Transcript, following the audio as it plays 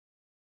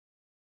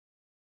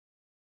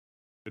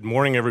Good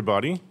morning,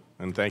 everybody,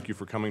 and thank you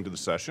for coming to the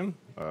session.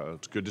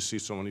 It's good to see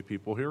so many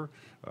people here,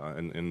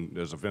 and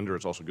as a vendor,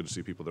 it's also good to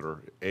see people that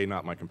are A,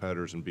 not my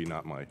competitors, and B,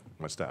 not my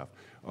staff.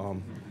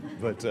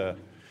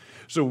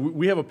 So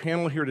we have a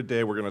panel here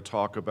today. We're going to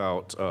talk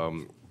about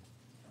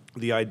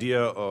the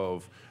idea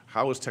of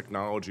how is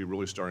technology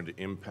really starting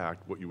to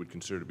impact what you would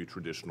consider to be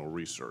traditional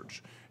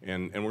research.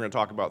 And we're going to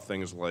talk about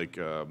things like,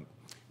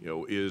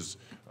 is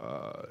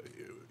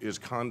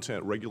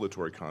content,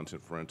 regulatory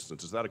content, for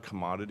instance, is that a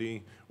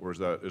commodity, or is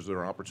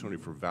there an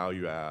opportunity for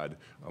value add,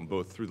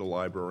 both through the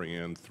library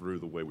and through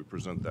the way we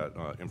present that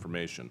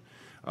information?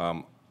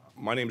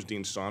 My name is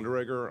Dean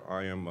Sonderegger.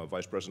 I am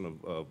Vice President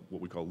of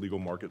what we call legal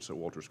markets at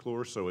Wolters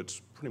Kluwer, so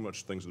it's pretty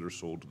much things that are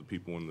sold to the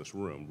people in this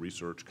room,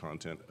 research,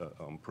 content,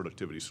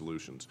 productivity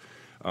solutions.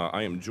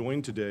 I am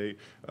joined today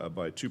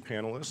by two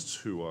panelists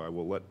who I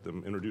will let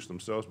them introduce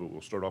themselves, but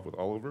we'll start off with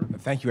Oliver.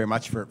 Thank you very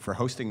much for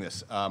hosting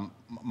this.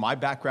 My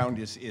background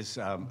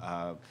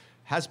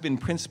has been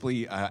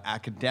principally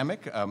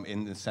academic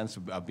in the sense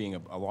of being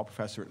a law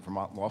professor at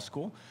Vermont Law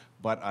School.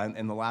 But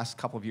in the last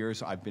couple of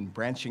years, I've been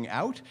branching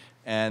out,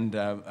 and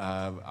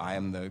I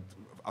am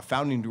a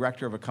founding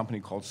director of a company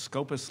called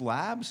Scopus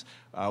Labs,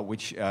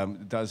 which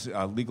does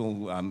legal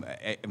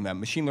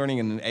machine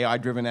learning and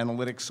AI-driven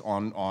analytics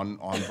on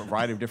a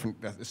variety of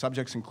different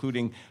subjects,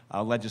 including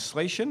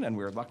legislation. And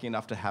we're lucky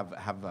enough to have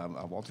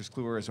Wolters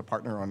Kluwer as a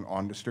partner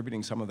on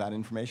distributing some of that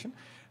information.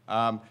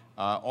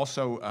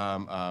 Also,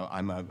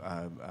 I'm an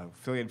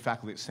affiliated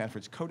faculty at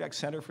Stanford's Codex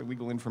Center for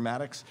Legal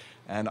Informatics,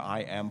 and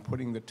I am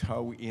putting the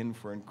toe in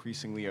for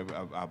increasingly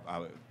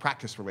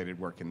practice-related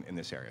work in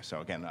this area.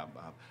 So again,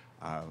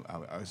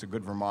 as a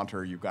good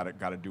Vermonter, you've got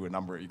to do a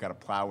number. You've got to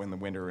plow in the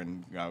winter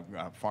and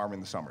farm in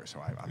the summer. So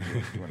I'm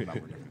doing a number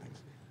of different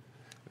things.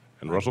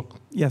 And Russell?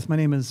 Yes, my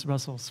name is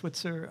Russell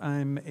Switzer.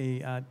 I'm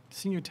a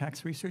senior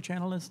tax research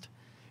analyst.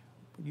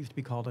 It used to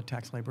be called a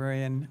tax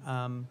librarian.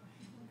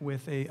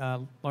 With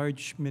a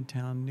large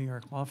Midtown New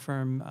York law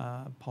firm,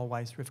 Paul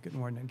Weiss, Rifkitt,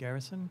 Warden &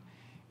 Garrison,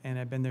 and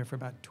I've been there for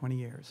about 20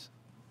 years.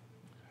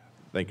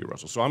 Thank you,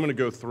 Russell. So I'm going to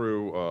go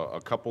through a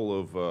couple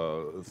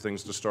of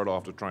things to start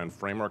off to try and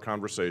frame our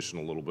conversation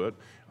a little bit,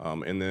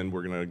 and then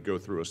we're going to go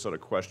through a set of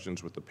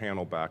questions with the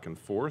panel back and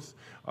forth,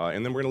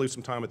 and then we're going to leave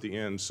some time at the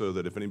end so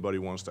that if anybody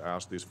wants to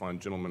ask these fine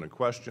gentlemen a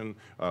question,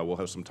 we'll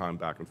have some time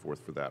back and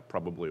forth for that,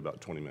 probably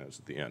about 20 minutes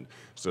at the end.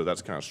 So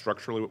that's kind of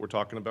structurally what we're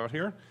talking about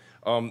here.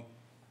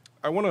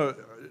 I want to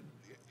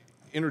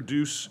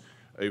introduce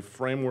a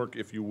framework,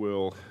 if you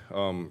will,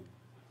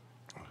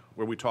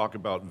 where we talk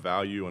about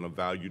value and a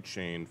value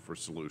chain for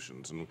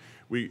solutions. And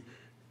we,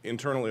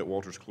 internally at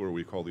Wolters Kluwer,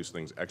 we call these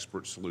things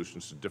expert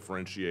solutions to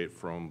differentiate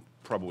from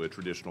probably a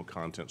traditional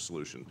content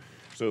solution.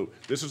 So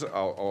this is,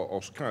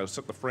 I'll kind of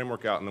set the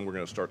framework out, and then we're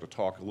going to start to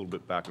talk a little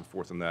bit back and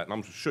forth on that. And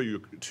I'm going to show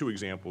you two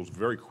examples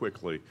very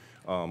quickly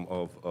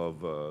of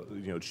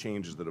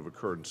changes that have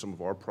occurred in some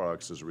of our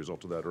products as a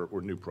result of that,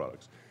 or new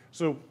products.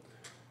 So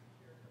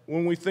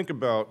when we think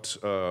about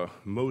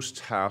most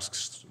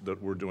tasks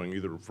that we're doing,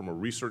 either from a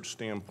research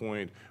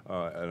standpoint,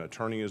 an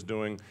attorney is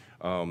doing,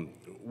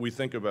 we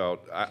think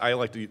about, I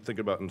like to think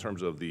about in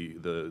terms of the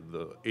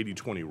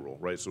 80-20 rule,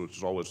 right? So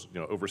it's always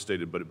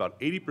overstated, but about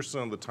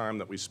 80% of the time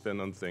that we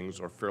spend on things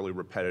are fairly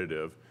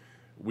repetitive.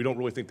 We don't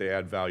really think they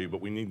add value,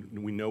 but we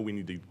know we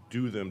need to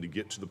do them to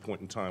get to the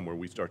point in time where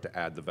we start to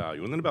add the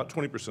value. And then about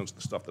 20% is the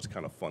stuff that's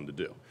kind of fun to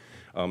do.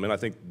 And I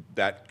think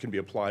that can be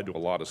applied to a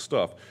lot of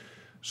stuff.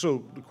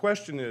 So the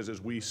question is, as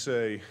we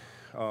say,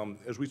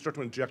 as we start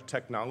to inject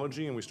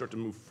technology and we start to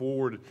move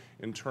forward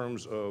in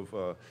terms of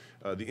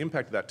the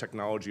impact of that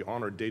technology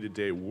on our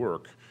day-to-day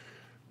work,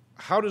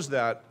 how does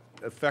that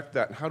affect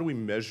that, and how do we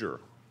measure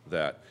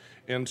that?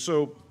 And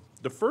so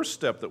the first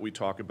step that we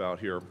talk about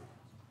here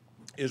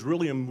is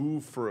really a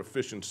move for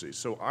efficiency.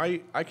 So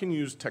I can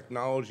use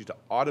technology to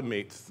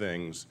automate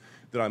things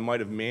that I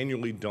might have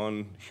manually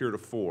done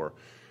heretofore.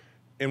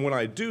 And when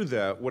I do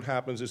that, what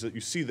happens is that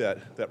you see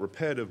that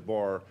repetitive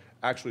bar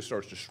actually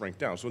starts to shrink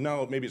down. So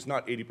now maybe it's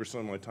not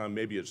 80% of my time,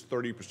 maybe it's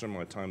 30% of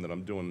my time that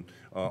I'm doing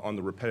on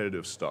the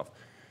repetitive stuff.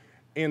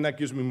 And that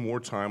gives me more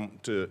time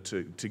to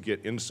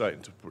get insight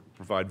and to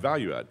provide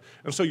value add.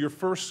 And so your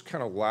first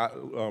kind of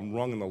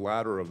rung in the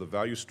ladder of the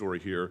value story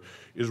here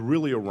is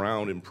really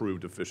around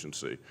improved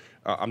efficiency.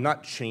 I'm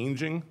not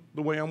changing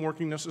the way I'm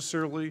working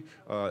necessarily.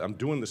 I'm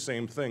doing the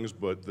same things,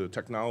 but the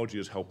technology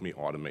has helped me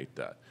automate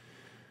that.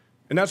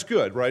 And that's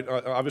good, right?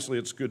 Obviously,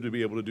 it's good to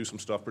be able to do some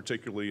stuff,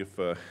 particularly if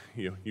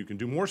you can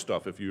do more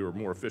stuff if you're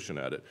more efficient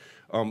at it.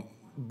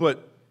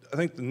 But I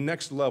think the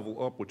next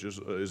level up, which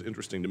is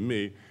interesting to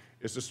me,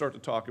 is to start to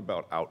talk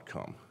about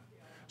outcome.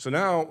 So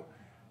now,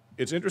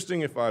 it's interesting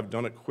if I've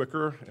done it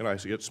quicker and I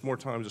get more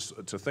time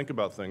to think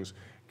about things,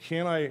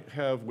 can I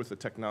have with the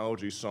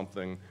technology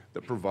something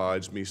that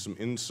provides me some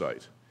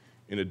insight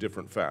in a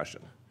different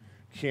fashion?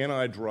 Can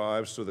I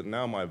drive so that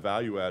now my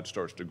value add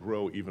starts to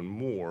grow even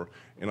more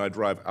and I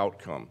drive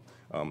outcome?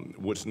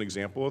 What's an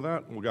example of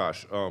that? Well,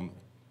 gosh,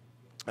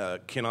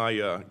 can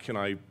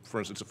I, for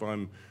instance, if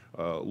I'm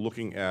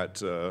looking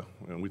at,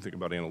 and we think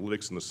about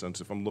analytics in the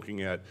sense, if I'm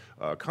looking at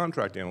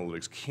contract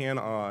analytics, can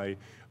I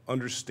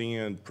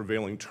understand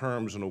prevailing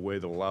terms in a way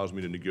that allows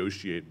me to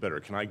negotiate better?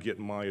 Can I get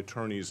my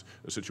attorneys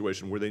a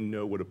situation where they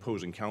know what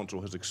opposing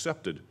counsel has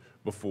accepted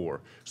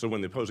before? So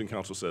when the opposing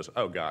counsel says,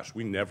 oh gosh,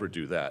 we never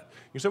do that,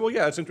 you say, well,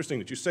 yeah, it's interesting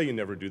that you say you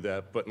never do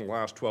that, but in the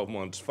last 12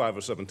 months, 5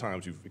 or 7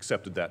 times you've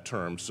accepted that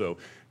term, so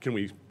can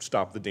we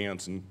stop the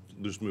dance and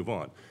just move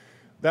on?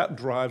 That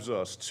drives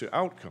us to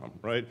outcome,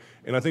 right?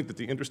 And I think that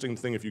the interesting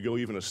thing, if you go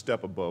even a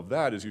step above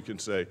that, is you can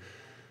say,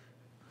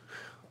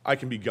 I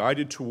can be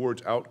guided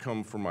towards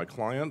outcome for my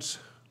clients,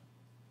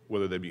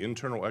 whether they be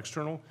internal or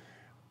external,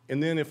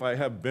 and then if I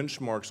have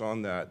benchmarks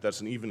on that, that's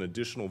an even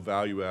additional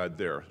value add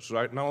there. So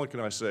not only can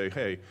I say,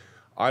 hey,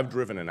 I've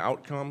driven an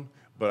outcome,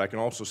 but I can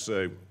also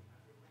say,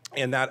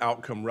 and that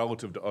outcome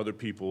relative to other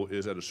people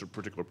is at a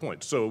particular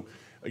point. So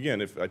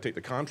again, if I take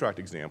the contract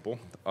example,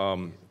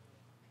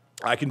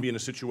 I can be in a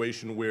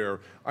situation where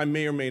I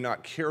may or may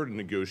not care to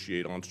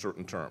negotiate on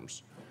certain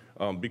terms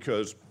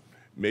because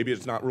maybe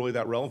it's not really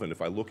that relevant.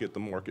 If I look at the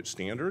market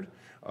standard,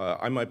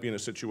 I might be in a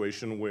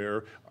situation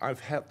where I've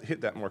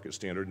hit that market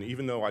standard, and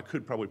even though I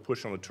could probably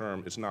push on a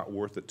term, it's not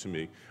worth it to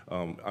me.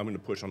 I'm going to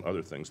push on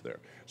other things there.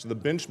 So the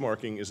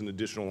benchmarking is an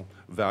additional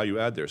value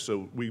add there.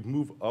 So we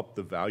move up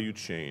the value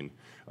chain,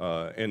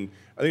 and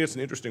I think it's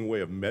an interesting way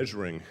of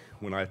measuring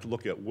when I have to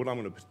look at what I'm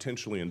going to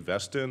potentially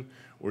invest in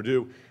or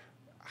do.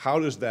 How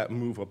does that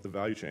move up the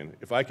value chain?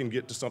 If I can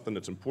get to something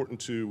that's important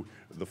to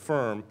the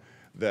firm,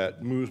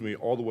 that moves me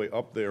all the way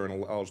up there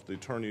and allows the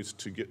attorneys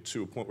to get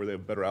to a point where they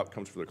have better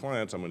outcomes for their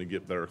clients, I'm going to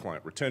get better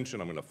client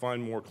retention, I'm going to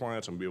find more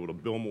clients, I'm going to be able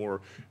to bill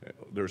more.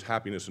 There's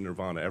happiness and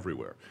nirvana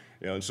everywhere.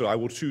 And so I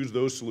will choose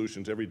those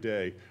solutions every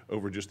day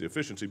over just the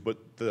efficiency, but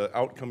the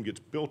outcome gets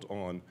built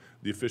on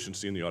the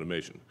efficiency and the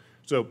automation.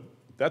 So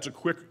that's a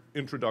quick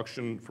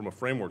introduction from a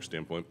framework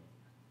standpoint.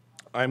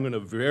 I'm going to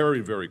very,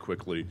 very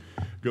quickly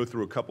go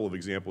through a couple of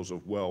examples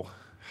of, well,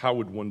 how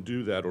would one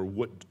do that, or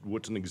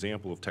what's an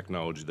example of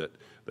technology that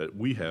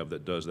we have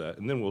that does that,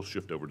 and then we'll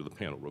shift over to the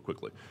panel real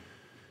quickly.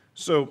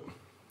 So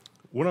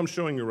what I'm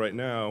showing you right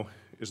now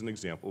is an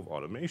example of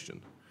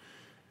automation.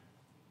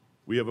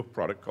 We have a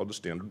product called the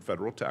Standard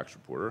Federal Tax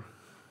Reporter.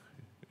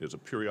 It's a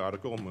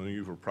periodical. Many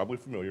of you are probably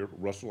familiar.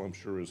 Russell, I'm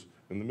sure, is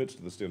in the midst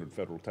of the Standard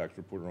Federal Tax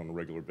Reporter on a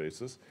regular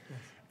basis. Yes.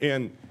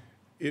 And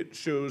it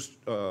shows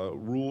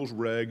rules,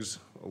 regs,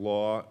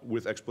 law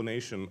with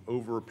explanation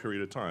over a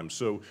period of time.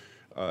 So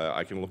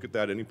I can look at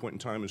that at any point in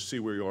time and see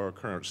where you are in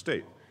current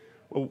state.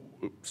 Well,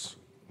 oops.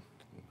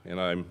 And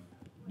I'm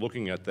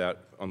looking at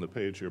that on the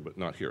page here, but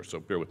not here, so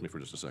bear with me for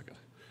just a second.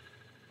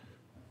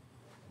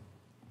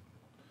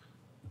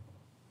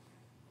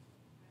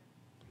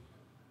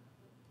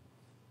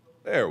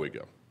 There we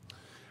go.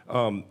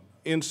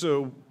 And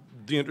so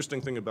the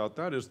interesting thing about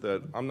that is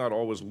that I'm not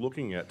always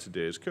looking at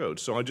today's code.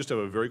 So I just have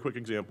a very quick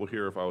example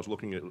here. If I was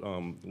looking at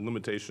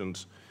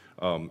limitations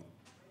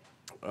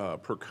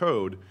per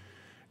code,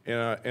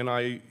 and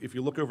if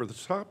you look over the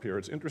top here,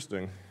 it's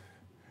interesting.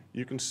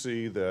 You can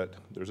see that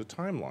there's a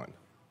timeline.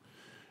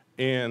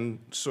 And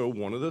so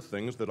one of the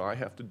things that I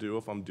have to do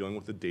if I'm dealing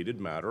with a dated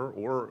matter,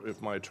 or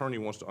if my attorney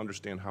wants to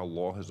understand how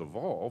law has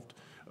evolved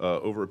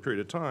over a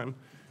period of time,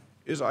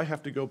 is I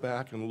have to go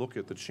back and look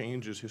at the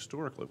changes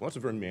historically. Well, that's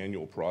a very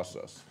manual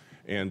process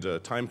and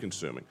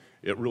time-consuming.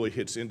 It really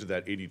hits into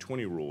that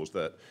 80-20 rules,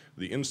 that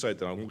the insight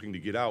that I'm looking to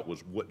get out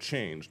was what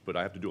changed, but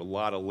I have to do a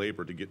lot of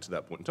labor to get to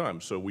that point in time.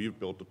 So we've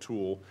built a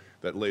tool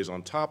that lays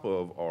on top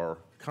of our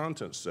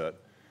content set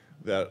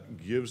that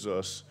gives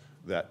us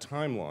that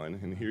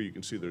timeline. And here you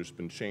can see there's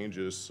been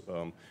changes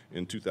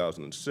in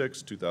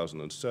 2006,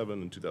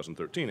 2007, and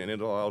 2013, and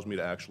it allows me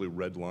to actually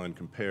redline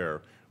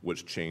compare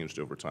what's changed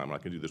over time. I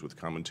can do this with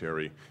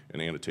commentary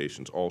and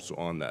annotations also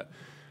on that.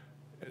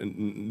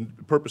 And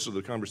the purpose of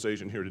the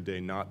conversation here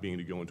today not being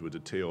to go into a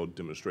detailed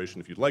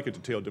demonstration. If you'd like a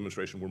detailed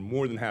demonstration, we're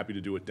more than happy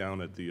to do it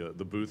down at the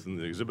booth in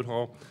the exhibit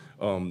hall.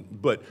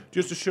 But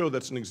just to show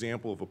that's an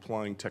example of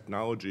applying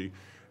technology,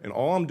 and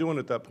all I'm doing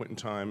at that point in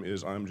time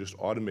is I'm just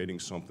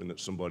automating something that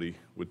somebody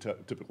would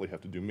typically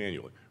have to do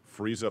manually.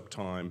 Frees up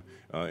time,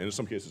 and in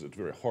some cases it's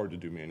very hard to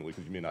do manually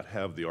because you may not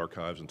have the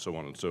archives and so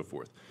on and so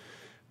forth.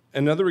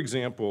 Another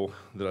example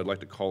that I'd like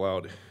to call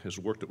out is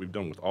work that we've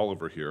done with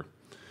Oliver here.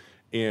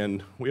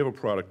 And we have a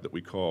product that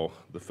we call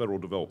the Federal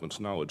Development's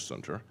Knowledge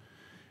Center.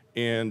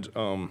 And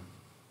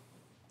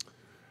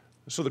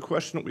so the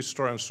question that we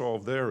try and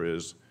solve there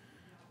is,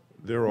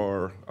 there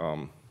are,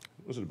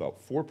 was it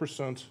about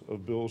 4%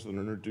 of bills that are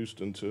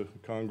introduced into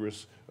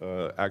Congress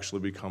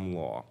actually become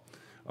law.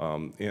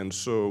 And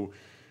so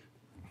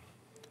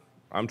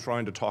I'm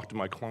trying to talk to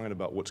my client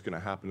about what's going to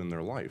happen in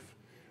their life.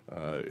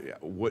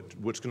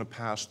 What's going to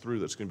pass through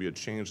that's going to be a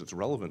change that's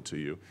relevant to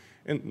you.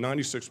 And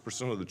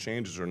 96% of the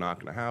changes are not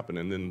going to happen.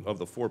 And then of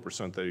the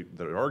 4%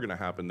 that are going to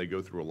happen, they go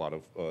through a lot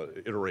of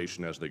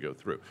iteration as they go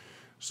through.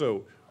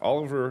 So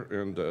Oliver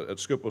and at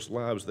Scopus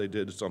Labs, they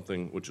did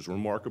something which is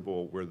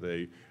remarkable, where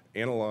they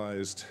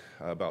analyzed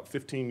about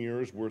 15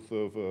 years worth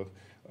of,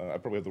 I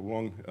probably have the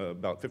wrong,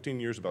 about 15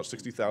 years, about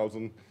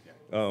 60,000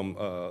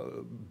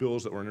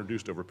 bills that were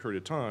introduced over a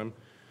period of time,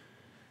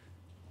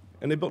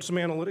 and they built some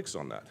analytics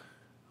on that.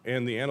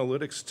 And the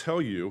analytics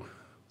tell you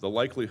the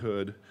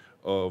likelihood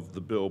of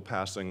the bill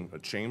passing a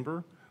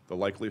chamber, the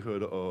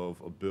likelihood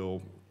of a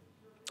bill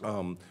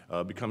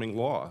becoming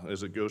law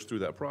as it goes through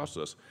that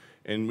process.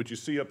 And what you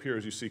see up here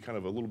is you see kind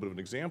of a little bit of an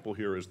example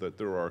here is that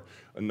there are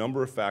a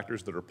number of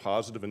factors that are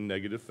positive and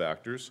negative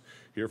factors.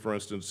 Here, for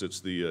instance,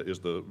 it's is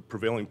the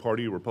prevailing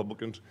party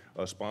Republican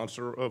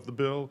sponsor of the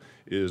bill?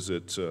 Is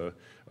it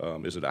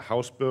a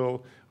House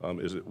bill?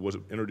 Was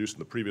it introduced in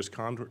the previous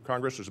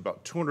Congress? There's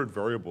about 200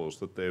 variables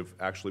that they've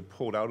actually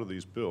pulled out of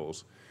these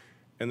bills.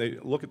 And they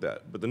look at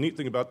that. But the neat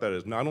thing about that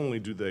is not only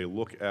do they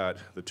look at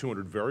the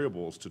 200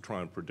 variables to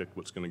try and predict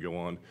what's going to go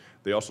on,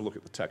 they also look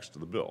at the text of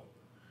the bill.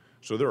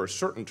 So there are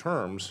certain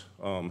terms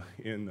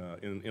in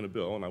a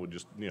bill, and I would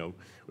just,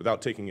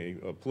 without taking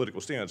a political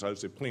stance, I would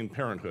say Planned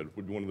Parenthood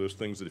would be one of those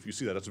things that if you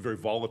see that, it's a very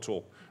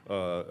volatile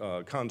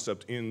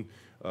concept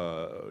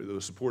the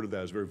support of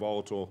that is very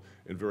volatile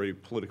and very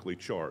politically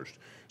charged.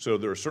 So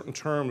there are certain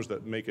terms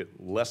that make it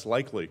less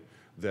likely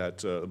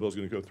that a bill is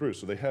going to go through.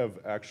 So they have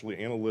actually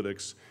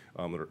analytics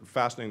that are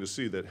fascinating to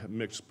see that have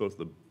mixed both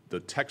the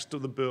text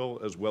of the bill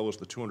as well as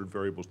the 200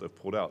 variables they've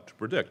pulled out to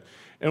predict.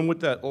 And what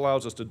that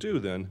allows us to do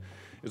then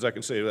is I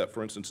can say that,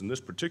 for instance, in this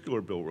particular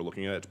bill we're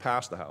looking at, it's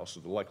passed the House, so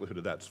the likelihood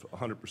of that's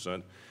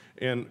 100%.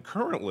 And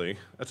currently,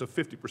 that's a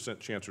 50%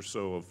 chance or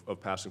so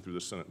of passing through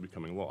the Senate and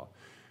becoming law.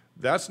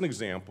 That's an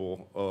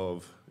example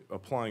of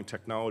applying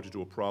technology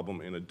to a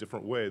problem in a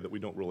different way that we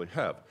don't really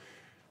have.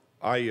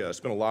 I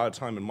spent a lot of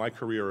time in my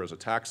career as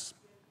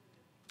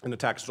in the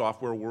tax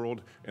software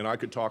world, and I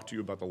could talk to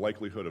you about the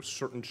likelihood of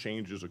certain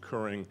changes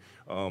occurring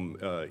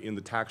in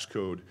the tax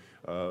code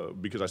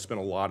because I spent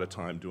a lot of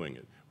time doing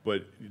it.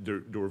 But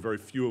there were very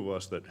few of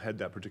us that had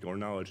that particular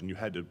knowledge, and you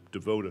had to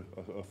devote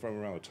a firm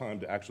amount of time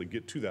to actually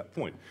get to that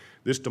point.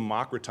 This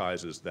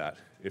democratizes that,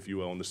 if you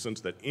will, in the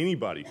sense that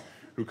anybody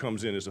who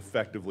comes in is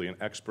effectively an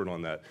expert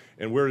on that.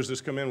 And where does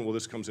this come in? Well,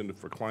 this comes in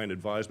for client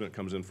advisement. It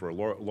comes in for a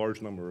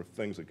large number of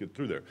things that get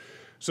through there.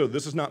 So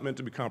this is not meant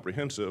to be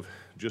comprehensive.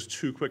 Just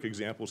two quick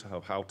examples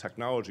of how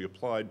technology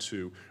applied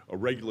to a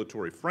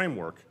regulatory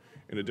framework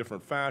in a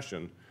different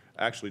fashion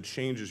actually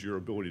changes your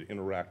ability to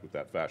interact with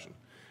that fashion.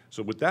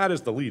 So with that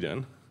as the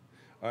lead-in,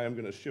 I am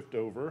going to shift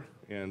over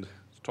and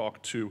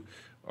talk to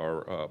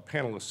our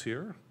panelists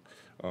here.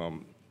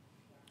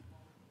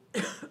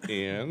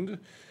 And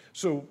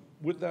so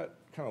with that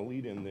kind of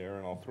lead in there,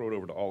 and I'll throw it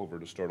over to Oliver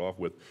to start off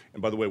with.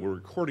 And by the way, we're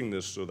recording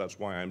this, so that's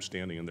why I'm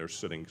standing and they're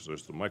sitting, because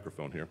there's the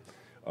microphone here.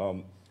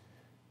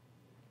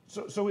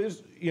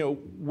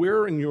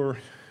 Where in your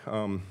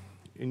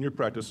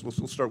practice,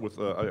 let's start with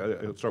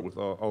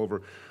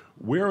Oliver.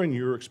 Where in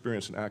your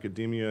experience in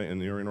academia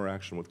and your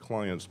interaction with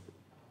clients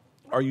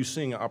are you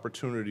seeing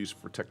opportunities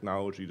for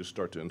technology to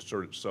start to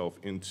insert itself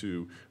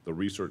into the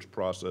research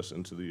process,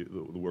 into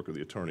the work of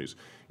the attorneys?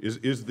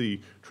 Is the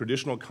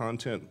traditional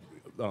content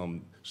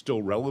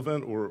still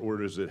relevant, or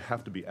does it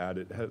have to be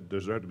added?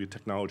 Does there have to be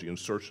technology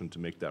insertion to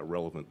make that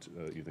relevant,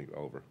 you think,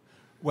 Oliver?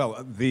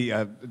 Well,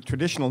 the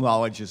traditional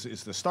knowledge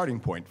is the starting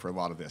point for a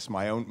lot of this.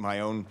 My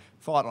own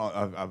thought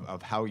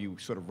of how you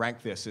sort of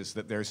rank this is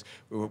that there's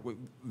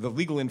the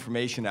legal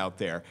information out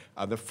there.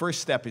 The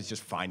first step is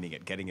just finding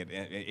it, getting it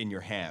in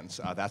your hands.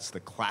 That's the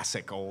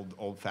classic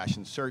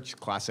old-fashioned search,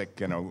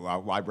 classic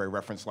library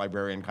reference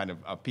librarian kind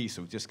of piece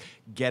of just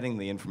getting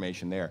the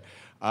information there.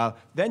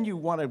 Then you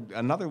want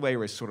another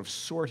layer is sort of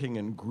sorting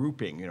and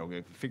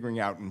grouping, figuring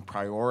out and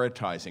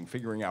prioritizing,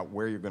 figuring out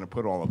where you're going to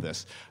put all of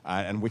this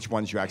and which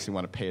ones you actually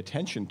want to pay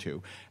attention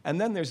to. And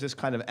then there's this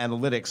kind of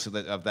analytics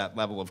of that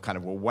level of kind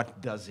of, well,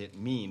 what does it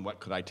mean? What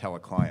could I tell a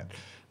client?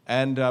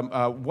 And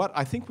what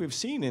I think we've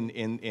seen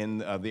in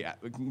the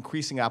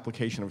increasing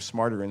application of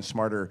smarter and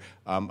smarter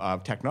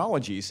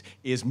technologies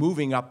is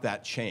moving up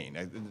that chain.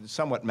 It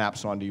somewhat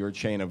maps onto your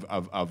chain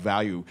of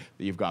value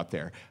that you've got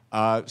there.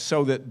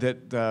 So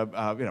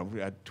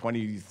that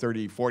 20,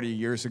 30, 40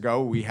 years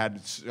ago, we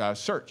had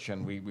search,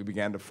 and we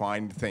began to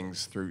find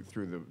things through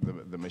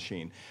the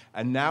machine.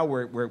 And now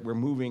we're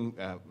moving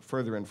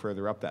further and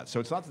further up that. So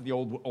it's not that the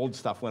old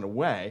stuff went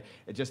away.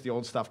 It's just the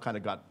old stuff kind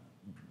of got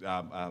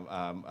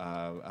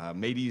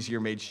made easier,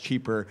 made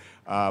cheaper,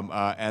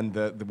 and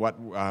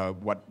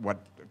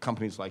what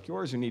companies like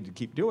yours who need to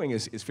keep doing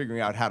is figuring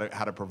out how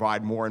to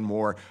provide more and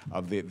more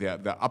of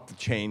the up the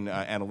chain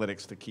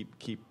analytics to keep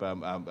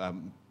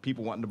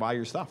people wanting to buy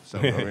your stuff. So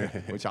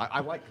which I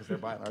like, because they're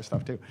buying our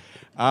stuff too.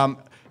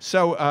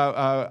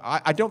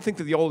 I don't think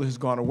that the old has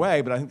gone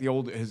away, but I think the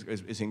old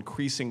is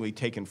increasingly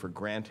taken for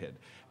granted.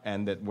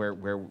 and that where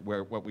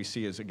what we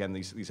see is, again,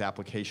 these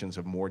applications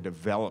of more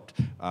developed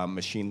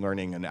machine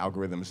learning and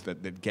algorithms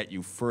that get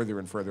you further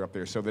and further up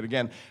there. So that,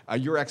 again,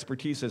 your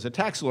expertise as a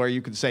tax lawyer,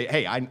 you could say,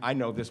 hey, I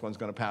know this one's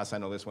going to pass, I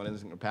know this one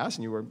isn't going to pass,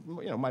 and you were,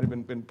 might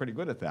have been pretty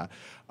good at that.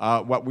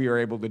 What we are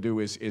able to do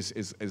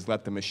is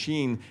let the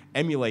machine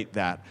emulate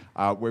that.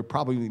 We're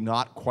probably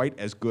not quite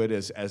as good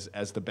as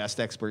the best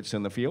experts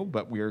in the field,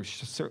 but we are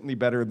certainly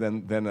better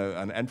than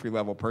an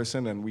entry-level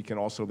person, and we can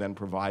also then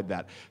provide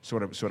that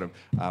sort of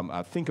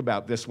think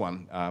about this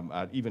one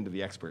even to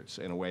the experts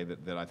in a way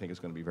that I think is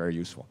going to be very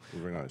useful.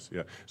 Very nice,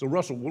 yeah. So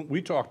Russell,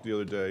 we talked the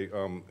other day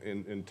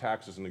in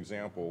tax as an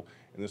example,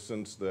 in the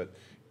sense that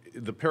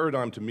the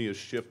paradigm to me has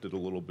shifted a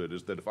little bit,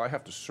 is that if I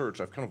have to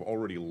search, I've kind of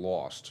already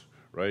lost,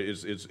 right?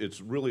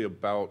 It's really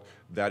about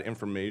that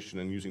information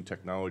and using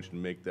technology to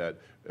make that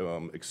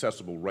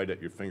accessible right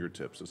at your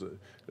fingertips.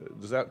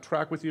 Does that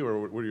track with you,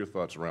 or what are your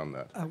thoughts around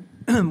that?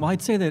 Well,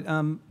 I'd say that,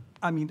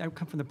 I mean, I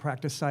come from the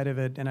practice side of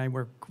it, and I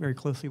work very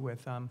closely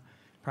with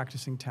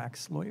practicing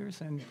tax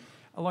lawyers, and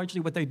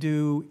largely what they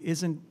do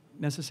isn't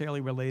necessarily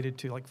related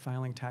to like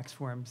filing tax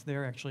forms.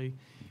 They're actually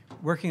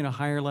working at a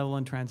higher level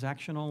in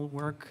transactional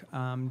work,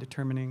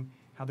 determining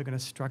how they're going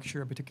to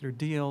structure a particular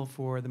deal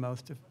for the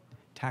most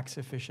tax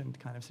efficient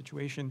kind of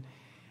situation.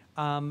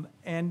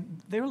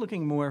 And they're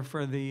looking more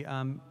for the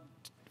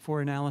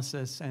for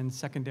analysis and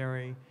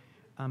secondary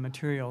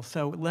material.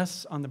 So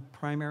less on the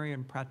primary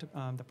and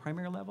the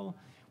primary level,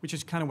 which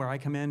is kind of where I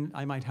come in.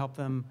 I might help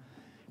them,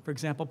 for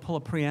example, pull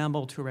a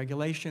preamble to a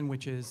regulation,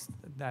 which is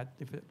that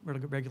if a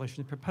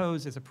regulation is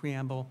proposed, there's a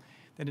preamble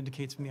that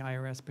indicates from the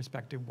IRS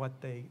perspective what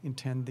they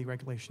intend the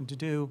regulation to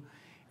do.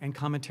 And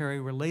commentary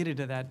related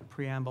to that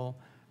preamble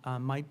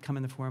might come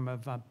in the form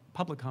of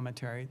public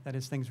commentary, that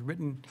is, things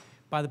written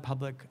by the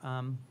public.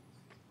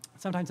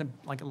 Sometimes,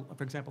 like,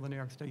 for example, the New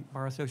York State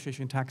Bar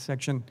Association tax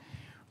section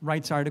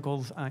writes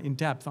articles in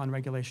depth on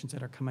regulations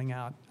that are coming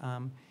out.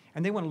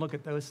 And they want to look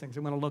at those things.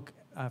 They want to look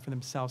for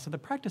themselves. So the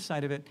practice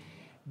side of it,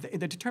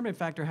 the determinant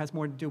factor has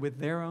more to do with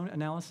their own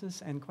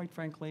analysis, and quite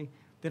frankly,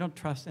 they don't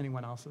trust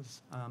anyone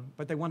else's.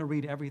 But they want to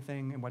read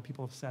everything and what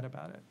people have said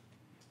about it,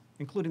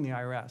 including the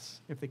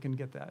IRS, if they can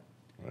get that.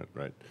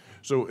 Right.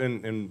 So,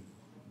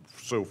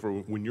 so for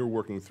when you're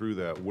working through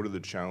that, what are the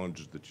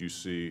challenges that you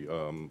see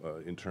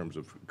in terms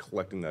of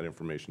collecting that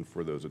information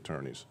for those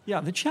attorneys?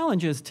 Yeah, the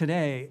challenges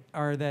today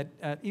are that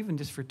even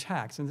just for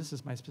tax, and this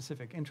is my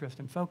specific interest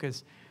and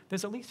focus,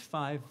 there's at least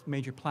 5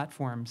 major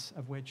platforms,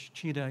 of which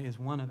Cheetah is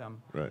one of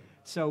them. Right.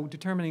 So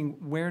determining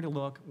where to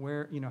look,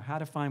 how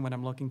to find what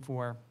I'm looking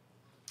for.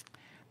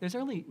 There's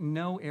really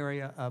no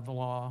area of the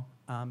law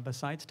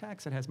besides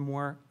tax that has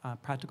more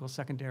practical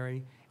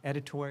secondary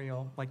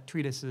editorial, like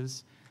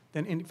treatises,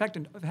 than, in fact,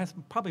 it has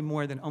probably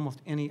more than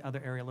almost any other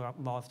area of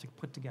laws to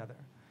put together.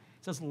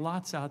 So there's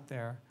lots out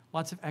there,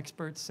 lots of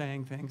experts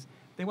saying things.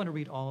 They want to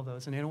read all of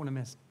those, and they don't want to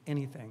miss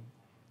anything.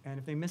 And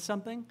if they miss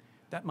something,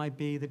 that might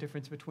be the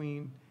difference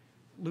between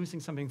losing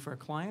something for a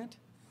client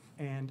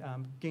and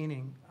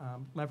gaining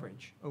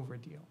leverage over a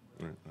deal.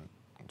 Right.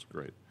 That's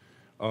great.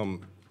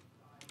 I'm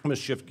going to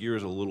shift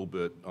gears a little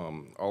bit.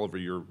 Oliver,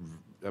 you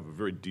have a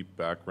very deep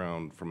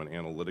background from an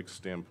analytics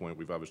standpoint.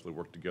 We've obviously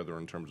worked together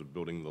in terms of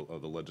building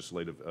the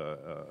legislative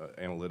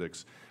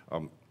analytics.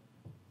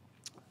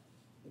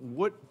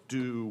 What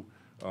do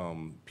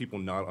people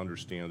not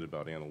understand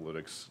about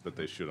analytics that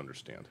they should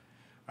understand?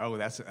 Oh,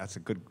 that's a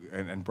good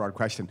and broad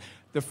question.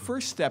 The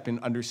first step in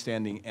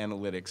understanding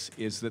analytics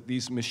is that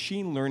these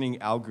machine learning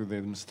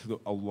algorithms, to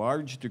a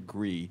large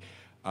degree,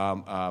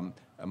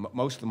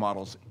 most of the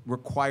models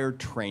require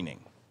training.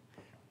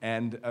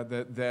 And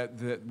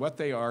what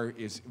they are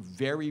is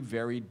very,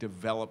 very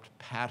developed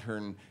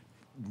pattern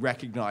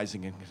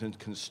recognizing and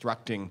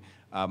constructing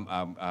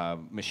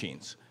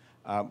machines,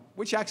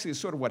 which actually is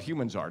sort of what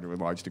humans are to a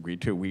large degree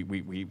too.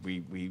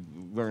 We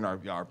learn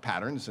our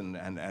patterns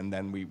and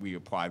then we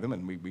apply them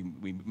and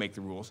we make the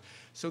rules.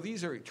 So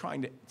these are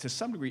trying to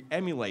some degree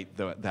emulate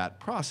that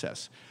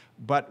process.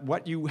 But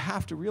what you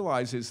have to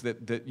realize is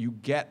that you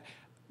get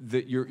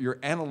that your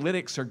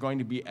analytics are going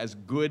to be as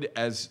good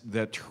as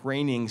the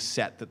training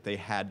set that they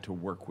had to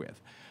work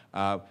with.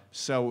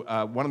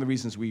 So one of the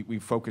reasons we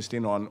focused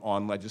in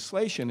on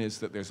legislation is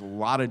that there's a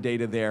lot of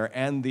data there,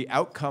 and the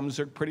outcomes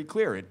are pretty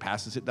clear. It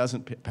passes, it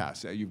doesn't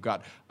pass. You've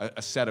got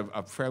a set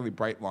of fairly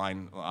bright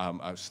line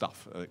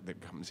stuff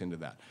that comes into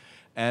that.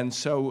 And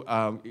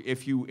so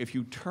if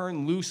you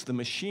turn loose the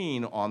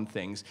machine on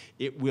things,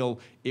 it will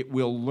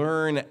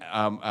learn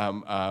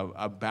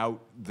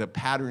about the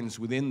patterns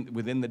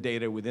within the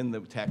data, within the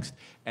text,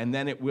 and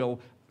then it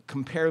will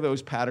compare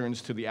those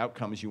patterns to the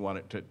outcomes you want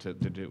it to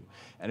do.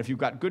 And if you've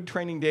got good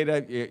training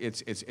data,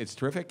 it's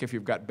terrific. If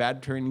you've got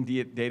bad training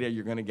data,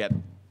 you're going to get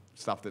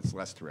stuff that's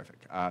less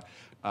terrific.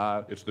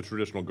 It's the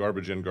traditional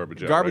garbage in,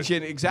 garbage out. Garbage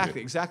right? in,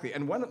 exactly.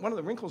 And one of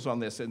the wrinkles on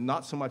this, and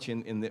not so much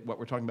in what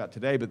we're talking about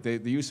today, but the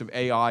use of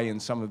AI in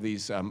some of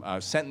these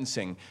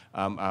sentencing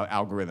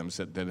algorithms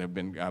that have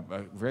been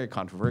very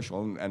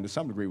controversial and to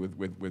some degree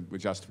with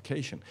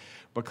justification.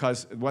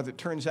 Because what it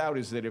turns out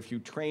is that if you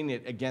train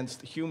it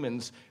against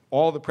humans,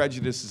 all the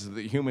prejudices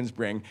that humans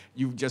bring,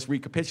 you just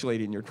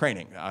recapitulate in your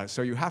training.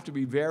 So you have to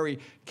be very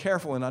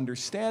careful and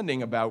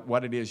understanding about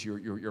what it is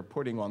you're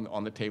putting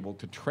on the table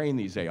to train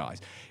these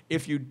AIs.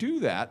 If you do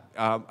that,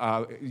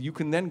 you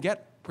can then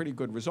get pretty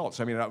good results.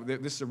 I mean,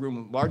 this is a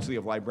room largely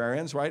of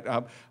librarians, right?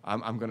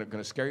 I'm going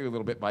to scare you a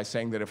little bit by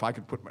saying that if I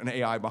could put an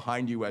AI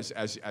behind you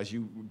as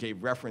you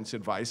gave reference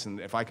advice, and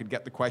if I could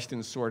get the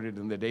questions sorted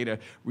and the data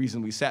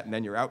reasonably set, and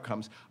then your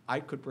outcomes, I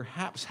could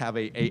perhaps have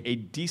a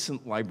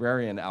decent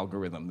librarian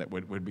algorithm that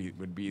would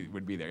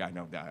be there. I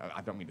know that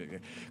I don't mean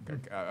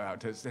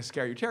to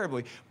scare you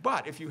terribly,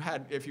 but if you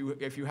had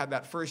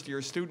that first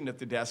year student at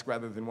the desk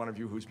rather than one of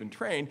you who's been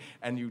trained,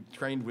 and you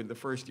trained with the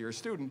first year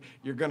student,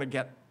 you're going to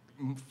get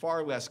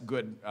far less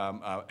good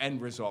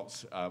end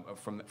results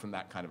from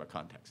that kind of a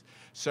context.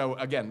 So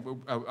again,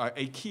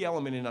 a key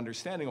element in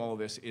understanding all of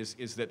this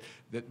is that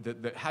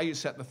how you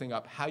set the thing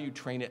up, how you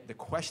train it, the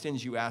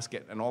questions you ask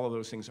it, and all of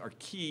those things are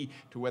key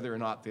to whether or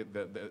not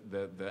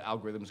the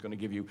algorithm is going to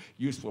give you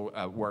useful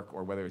work,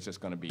 or whether it's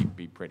just going to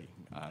be pretty.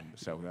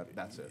 So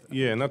that's it.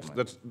 Yeah, and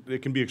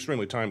it can be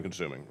extremely time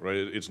consuming, right?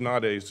 It's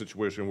not a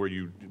situation where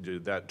you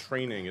did that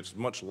training. It's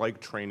much like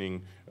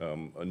training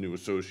a new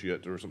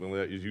associate or something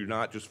like that. You're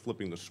not just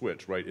flipping the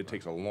switch, right? It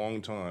takes a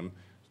long time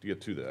to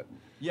get to that.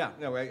 Yeah,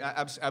 no,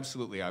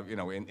 absolutely. You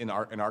know, in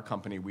our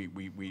company, we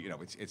you know,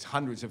 it's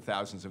hundreds of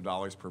thousands of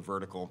dollars per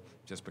vertical,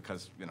 just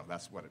because, you know,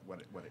 that's what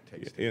it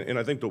takes. And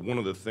I think that one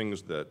of the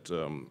things that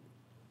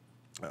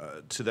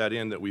to that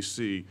end that we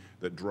see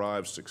that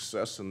drives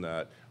success in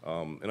that,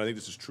 and I think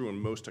this is true in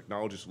most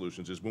technology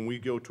solutions, is when we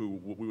go to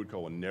what we would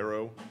call a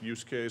narrow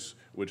use case,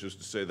 which is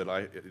to say that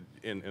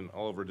and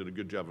Oliver did a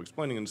good job of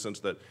explaining, in the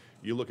sense that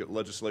you look at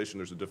legislation,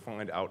 there's a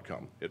defined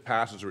outcome. It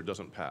passes or it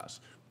doesn't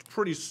pass. It's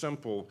pretty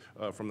simple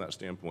from that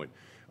standpoint.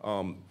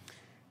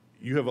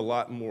 You have a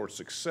lot more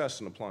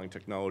success in applying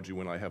technology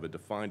when I have a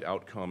defined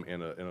outcome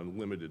and a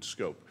limited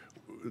scope.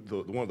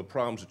 One of the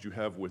problems that you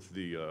have with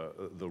the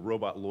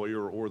robot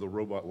lawyer or the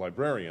robot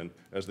librarian,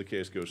 as the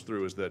case goes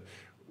through, is that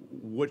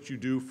what you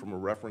do from a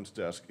reference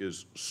desk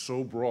is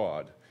so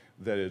broad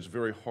that it's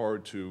very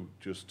hard to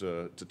just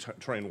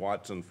train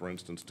Watson, for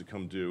instance, to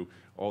come do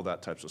all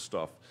that types of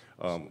stuff.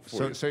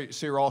 So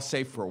you're all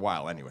safe for a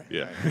while anyway.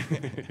 Yeah,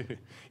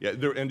 yeah.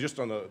 And just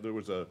on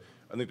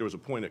I think there was a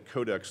point at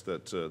Codex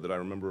that I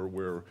remember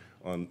where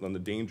on the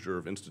danger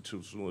of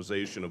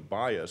institutionalization of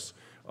bias,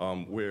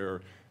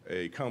 where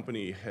a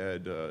company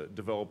had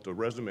developed a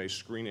resume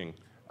screening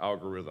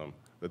algorithm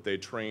that they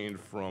trained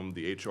from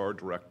the HR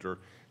director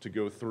to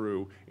go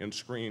through and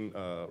screen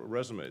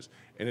resumes.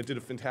 And it did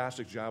a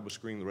fantastic job of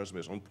screening the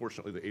resumes.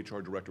 Unfortunately, the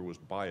HR director was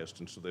biased,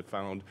 and so they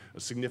found a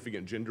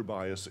significant gender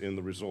bias in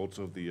the results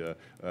of the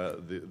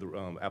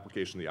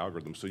application of the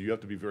algorithm. So you have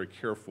to be very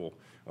careful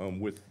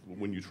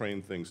when you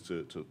train things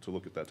to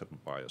look at that type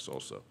of bias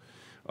also.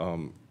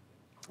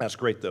 That's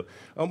great, though.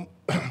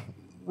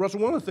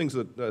 Russell, one of the things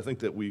that I think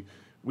that we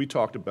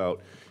talked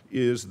about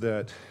is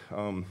that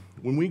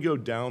when we go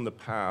down the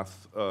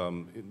path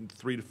in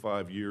 3 to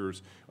 5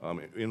 years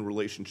in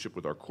relationship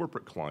with our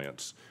corporate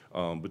clients,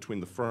 between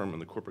the firm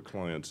and the corporate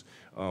clients,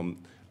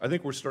 I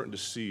think we're starting to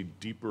see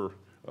deeper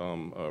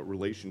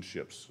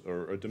relationships,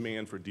 or a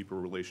demand for deeper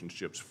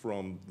relationships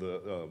from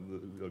the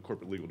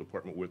corporate legal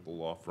department with the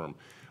law firm.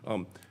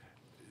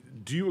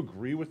 Do you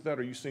agree with that?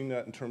 Are you seeing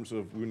that in terms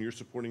of when you're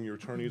supporting your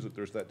attorneys, that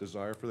there's that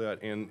desire for that?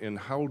 And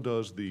how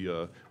does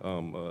the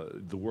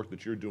work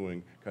that you're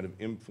doing kind of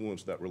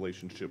influence that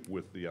relationship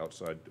with the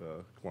outside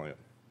client?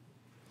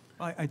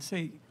 I'd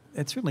say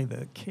that's certainly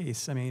the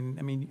case. I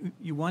mean,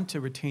 you want to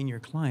retain your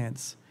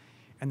clients,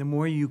 and the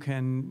more you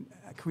can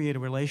create a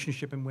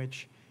relationship in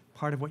which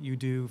part of what you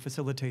do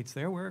facilitates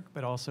their work,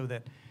 but also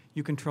that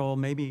you control,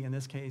 maybe in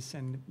this case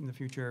and in the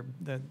future,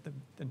 the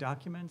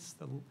documents,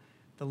 the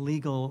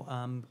legal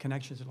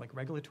connections, like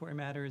regulatory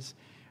matters,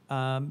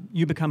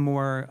 you become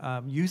more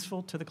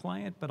useful to the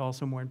client, but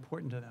also more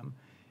important to them.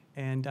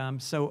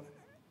 And so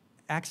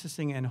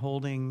accessing and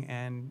holding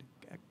and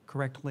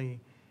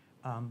correctly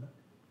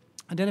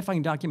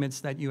identifying documents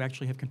that you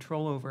actually have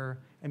control over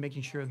and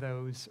making sure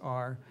those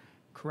are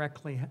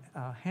correctly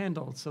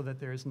handled so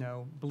that there's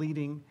no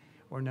bleeding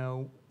or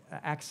no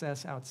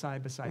access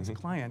outside besides the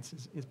clients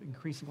is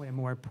increasingly a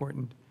more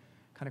important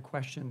kind of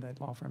question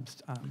that law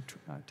firms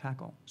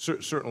tackle.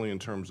 Certainly in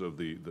terms of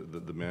the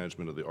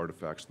management of the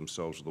artifacts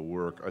themselves of the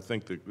work. I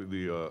think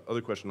the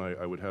other question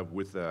I would have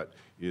with that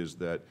is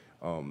that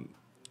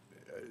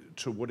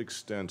to what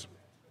extent,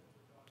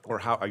 or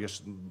how, I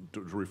guess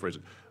to rephrase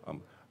it,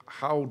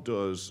 how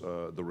does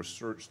the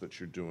research that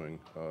you're doing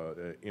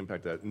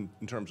impact that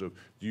in terms of,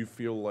 do you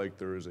feel like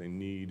there is a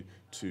need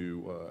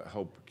to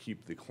help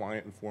keep the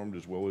client informed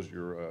as well as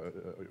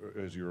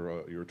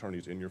your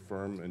attorneys in your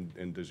firm,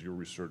 and does your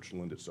research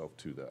lend itself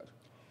to that?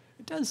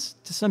 It does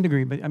to some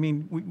degree, but I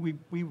mean,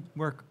 we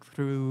work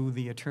through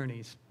the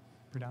attorneys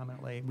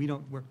predominantly. We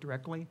don't work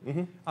directly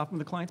often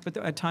with the clients, but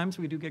at times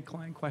we do get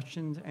client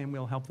questions, and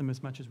we'll help them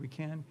as much as we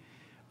can.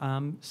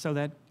 So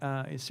that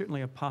is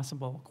certainly a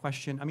possible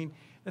question. I mean,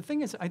 the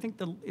thing is, I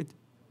think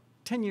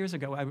 10 years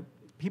ago,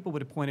 people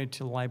would have pointed to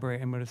the library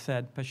and would have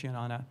said, especially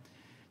on a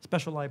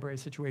special library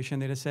situation,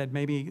 they'd have said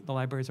maybe the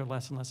libraries are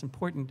less and less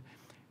important.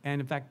 And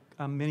in fact,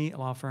 many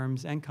law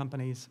firms and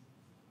companies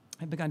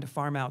have begun to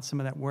farm out some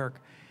of that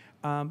work.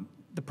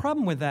 The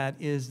problem with that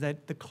is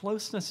that the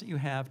closeness that you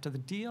have to the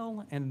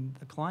deal and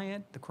the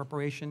client, the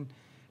corporation,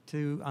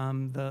 to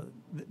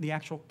the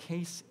actual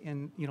case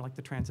in, like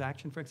the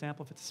transaction, for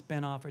example, if it's a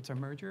spin-off or it's a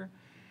merger,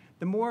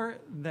 the more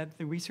that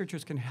the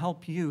researchers can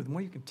help you, the more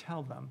you can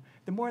tell them,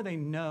 the more they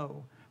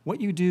know what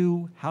you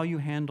do, how you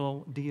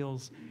handle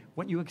deals,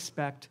 what you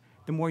expect,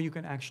 the more you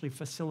can actually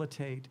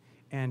facilitate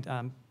and,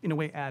 in a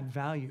way, add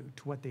value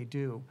to what they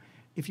do.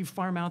 If you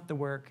farm out the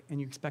work and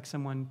you expect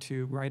someone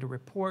to write a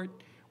report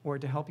or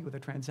to help you with a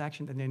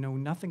transaction that they know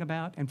nothing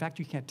about, in fact,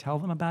 you can't tell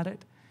them about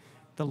it,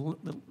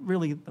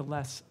 really the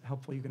less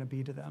helpful you're going to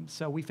be to them.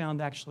 So we found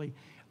actually,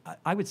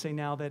 I would say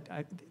now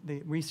that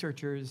the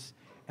researchers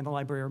and the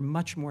library are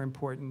much more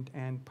important,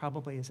 and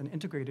probably as an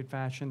integrated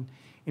fashion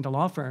into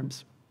law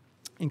firms,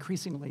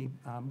 increasingly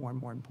more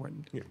and more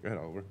important. Yeah, go ahead,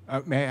 Oliver.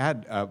 May I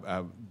add,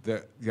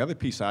 the other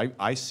piece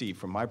I see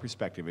from my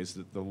perspective is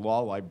that the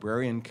law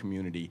librarian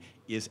community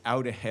is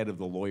out ahead of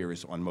the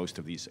lawyers on most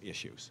of these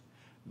issues.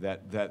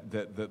 That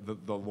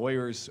the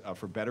lawyers,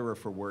 for better or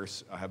for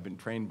worse, have been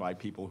trained by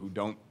people who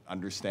don't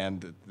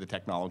understand the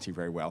technology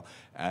very well,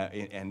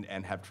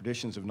 and have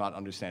traditions of not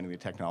understanding the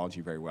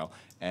technology very well,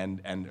 and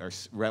are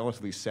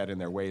relatively set in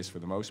their ways for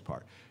the most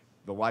part.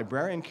 The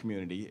librarian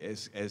community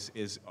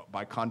is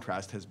by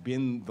contrast, has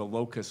been the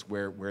locus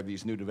where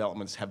these new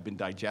developments have been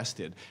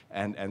digested,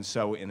 and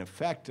so in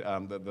effect,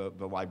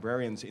 the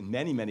librarians in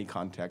many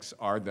contexts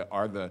are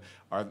at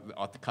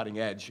the cutting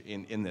edge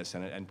in this,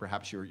 and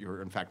perhaps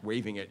you're in fact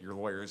waving at your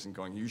lawyers and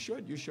going, you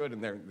should,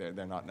 and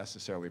they're not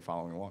necessarily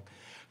following along.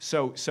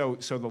 So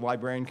the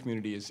librarian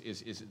community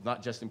is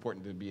not just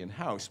important to be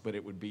in-house, but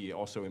it would be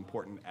also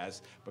important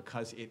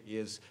because it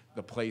is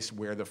the place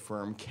where the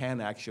firm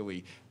can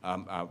actually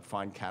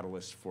find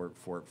catalysts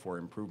for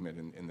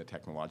improvement in the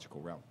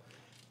technological realm.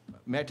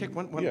 May I take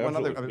one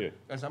other? Yeah.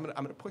 As I'm going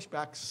to push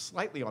back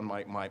slightly on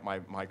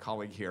my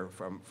colleague here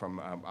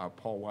from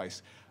Paul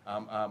Weiss,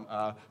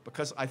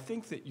 because I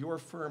think that your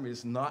firm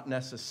is not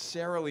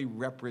necessarily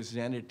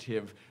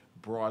representative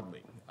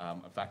broadly.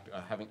 In fact,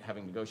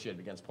 having negotiated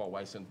against Paul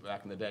Weiss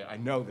back in the day, I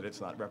know that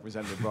it's not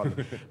representative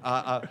broadly.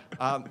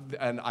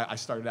 And I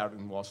started out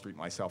in Wall Street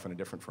myself in a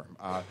different firm.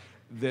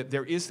 That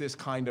there is this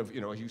kind of,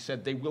 as you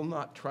said, they will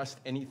not trust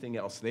anything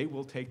else. They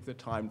will take the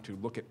time to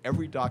look at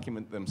every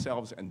document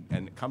themselves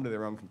and come to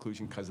their own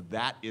conclusion, because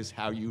that is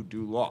how you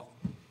do law.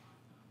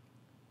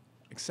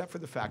 Except for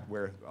the fact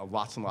where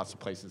lots and lots of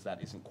places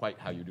that isn't quite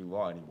how you do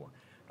law anymore.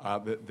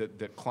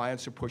 That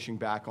clients are pushing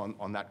back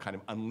on that kind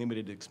of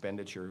unlimited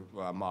expenditure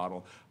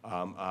model.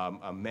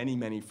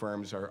 Many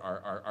firms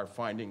are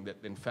finding that,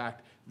 in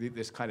fact,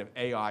 this kind of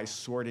AI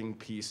sorting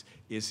piece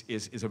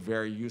is a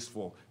very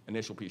useful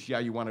initial piece. Yeah,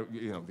 you want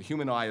to, the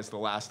human eye is the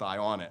last eye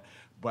on it,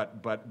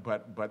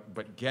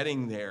 but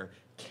getting there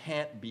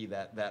can't be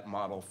that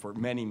model for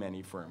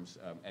many firms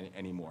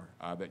anymore.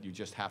 That you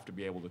just have to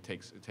be able to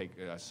take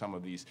some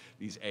of these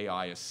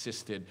AI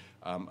assisted,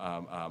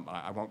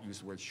 I won't use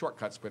the word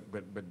shortcuts,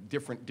 but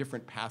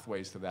different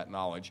pathways to that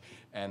knowledge,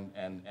 and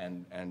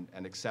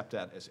accept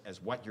that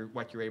as what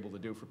you're able to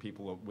do for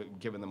people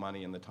given the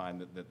money and the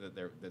time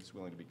that's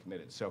willing to be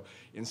committed. So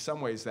in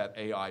some ways, that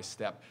AI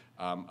step.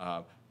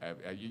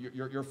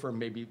 Your firm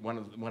may be one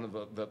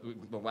of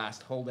the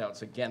last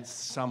holdouts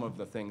against some of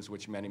the things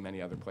which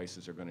many other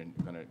places are going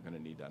to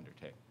need to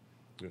undertake.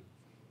 Good.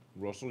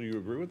 Russell, you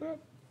agree with that?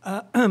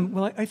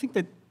 Well, I think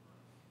that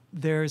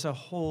there's a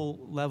whole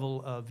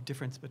level of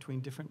difference between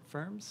different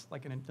firms,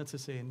 like let's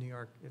just say in New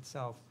York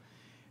itself,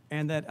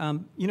 and that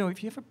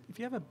if you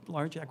have a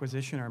large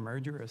acquisition or a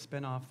merger or a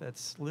spinoff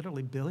that's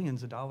literally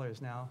billions of dollars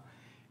now,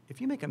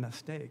 if you make a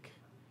mistake.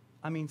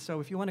 I mean, so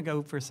if you want to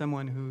go for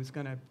someone who's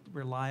going to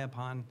rely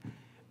upon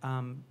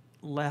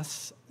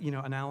less,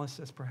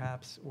 analysis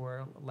perhaps,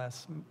 or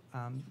less,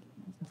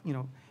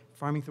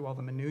 farming through all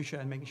the minutia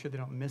and making sure they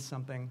don't miss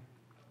something,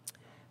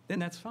 then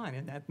that's fine,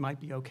 and that might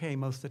be okay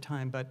most of the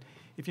time. But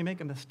if you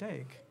make a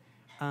mistake,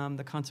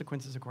 the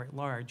consequences are quite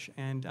large.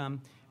 And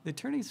the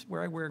attorneys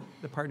where I work,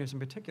 the partners in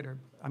particular,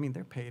 I mean,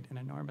 they're paid an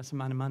enormous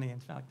amount of money. In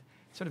fact,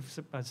 sort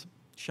of a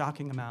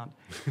shocking amount.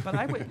 But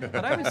I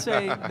would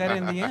say that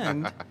in the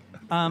end,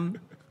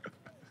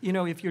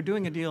 if you're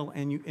doing a deal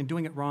and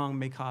doing it wrong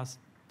may cost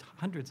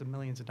hundreds of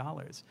millions of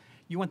dollars,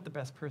 you want the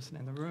best person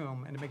in the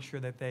room and to make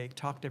sure that they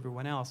talk to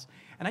everyone else.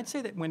 And I'd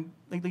say that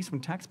at least when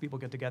tax people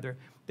get together,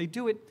 they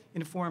do it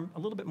in a form a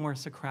little bit more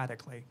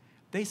Socratically.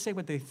 They say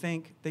what they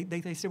think,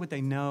 they say what they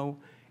know,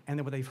 and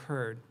then what they've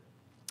heard.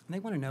 And they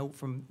want to know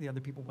from the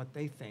other people what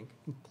they think,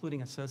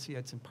 including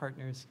associates and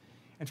partners,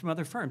 and from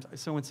other firms.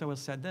 So-and-so has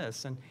said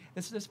this. And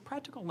it's this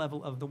practical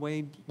level of the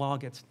way law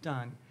gets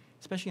done,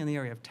 especially in the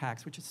area of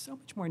tax, which is so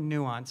much more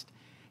nuanced.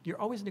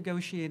 You're always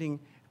negotiating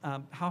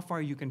how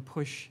far you can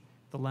push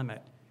the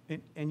limit.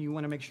 And you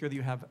want to make sure that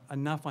you have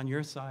enough on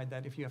your side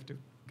that if you have to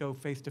go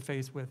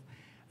face-to-face with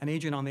an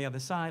agent on the other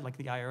side, like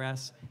the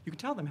IRS, you can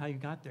tell them how you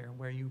got there,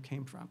 where you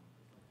came from.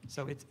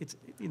 So it's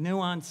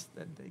nuanced.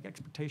 The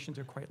expectations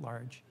are quite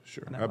large.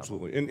 Sure, on that level.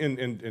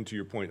 absolutely. And to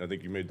your point, I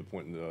think you made the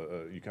point,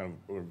 you kind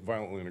of were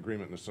violently in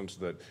agreement in the sense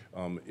that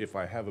if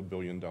I have $1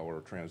 billion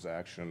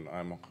transaction,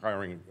 I'm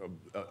hiring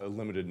a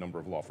limited number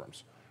of law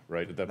firms,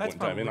 right, at that That's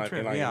point in time. And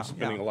probably true. I Yeah, am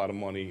spending yeah. a lot of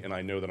money, and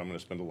I know that I'm going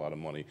to spend a lot of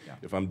money. Yeah.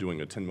 If I'm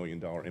doing a $10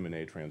 million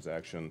M&A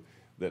transaction,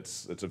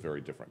 that's a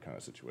very different kind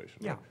of situation.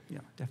 Yeah,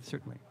 Right? yeah,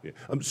 certainly. Yeah.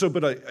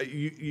 But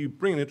you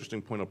bring an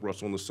interesting point up,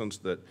 Russell, in the sense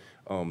that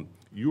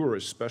you are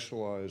a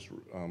specialized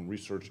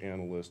research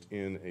analyst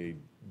in a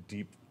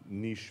deep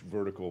niche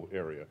vertical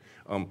area.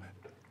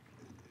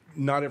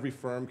 Not every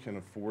firm can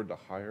afford to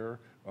hire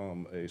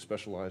a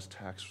specialized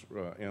tax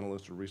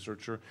analyst or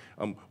researcher.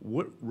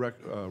 What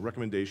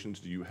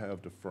recommendations do you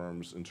have to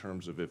firms in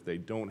terms of if they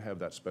don't have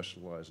that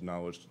specialized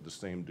knowledge to the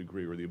same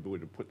degree or the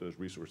ability to put those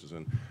resources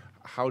in,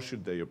 how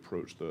should they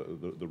approach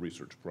the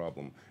research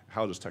problem?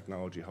 How does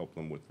technology help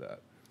them with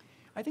that?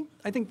 I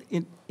think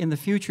in the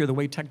future, the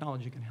way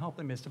technology can help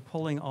them is to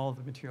pulling all of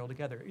the material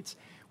together.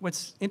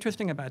 What's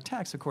interesting about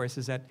tax, of course,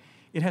 is that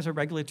it has a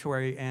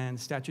regulatory and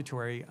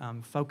statutory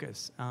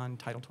focus on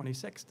Title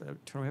 26, the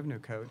Internal Revenue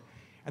Code,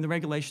 and the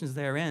regulations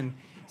therein.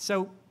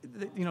 So,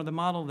 the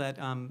model that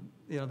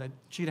that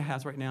Cheetah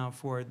has right now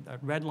for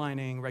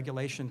redlining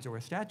regulations or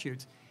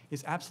statutes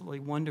is absolutely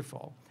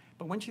wonderful.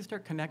 But once you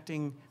start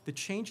connecting the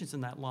changes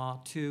in that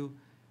law to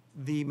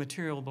the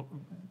material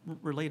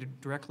related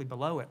directly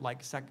below it,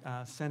 like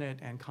Senate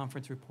and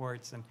conference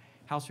reports and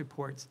House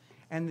reports,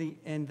 and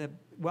the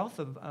wealth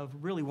of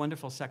really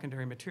wonderful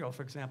secondary material.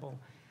 For example,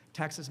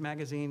 Texas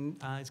Magazine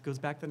goes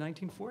back to the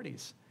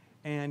 1940s,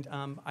 and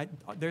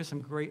there's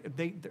some great.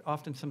 They're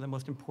often some of the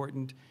most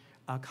important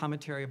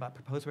commentary about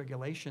proposed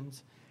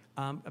regulations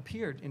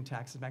appeared in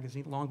Texas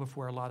Magazine long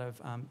before a lot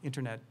of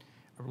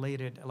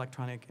internet-related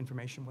electronic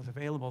information was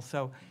available.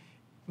 So.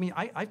 I mean,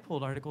 I've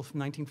pulled articles from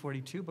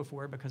 1942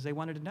 before because they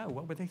wanted to know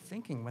what were they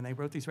thinking when they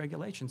wrote these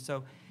regulations.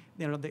 So,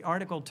 the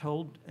article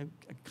told a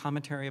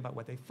commentary about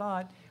what they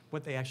thought,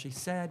 what they actually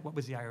said, what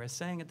was the IRS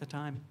saying at the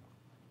time.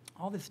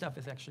 All this stuff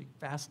is actually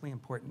vastly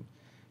important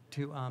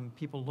to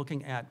people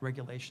looking at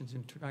regulations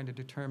and trying to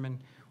determine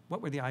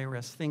what were the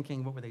IRS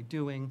thinking, what were they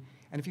doing.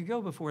 And if you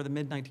go before the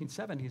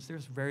mid-1970s,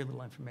 there's very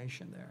little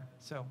information there.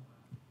 So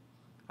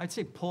I'd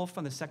say pull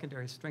from the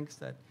secondary strengths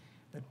that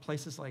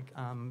places like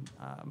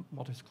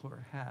Wolters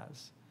Kluwer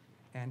has,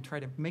 and try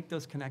to make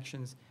those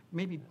connections.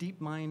 Maybe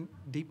deep mining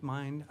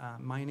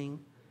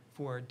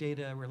for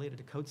data related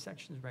to code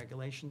sections,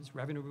 regulations,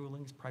 revenue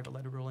rulings, private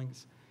letter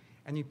rulings,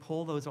 and you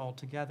pull those all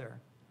together.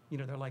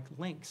 They're like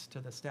links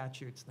to the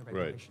statutes and the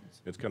regulations.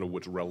 Right. It's kind of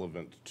what's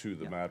relevant to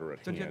the matter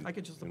at so hand. I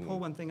could just pull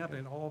one thing up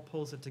and it all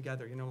pulls it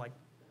together. Like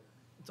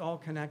it's all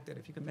connected.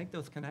 If you can make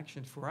those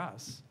connections for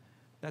us,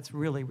 that's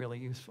really, really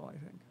useful, I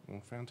think.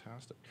 Well,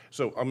 fantastic.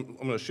 So I'm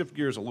going to shift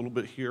gears a little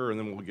bit here, and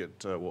then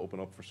we'll open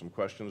up for some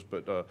questions.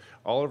 But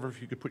Oliver,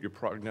 if you could put your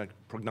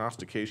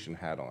prognostication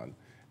hat on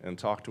and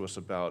talk to us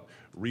about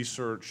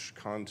research,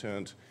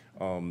 content,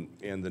 and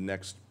the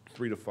next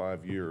 3 to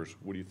 5 years,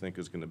 what do you think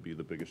is going to be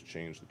the biggest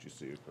change that you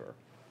see occur?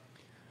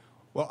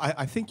 Well,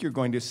 I think you're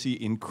going to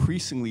see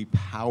increasingly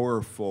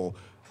powerful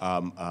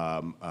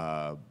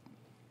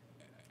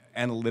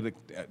analytic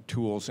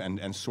tools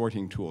and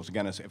sorting tools.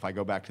 Again, if I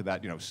go back to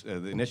that,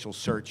 the initial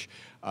search,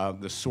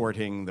 the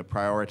sorting, the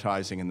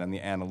prioritizing, and then the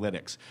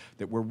analytics,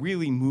 that we're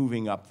really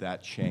moving up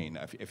that chain.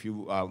 If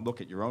you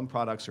look at your own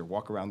products or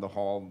walk around the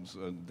halls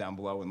down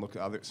below and look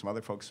at some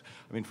other folks,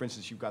 I mean, for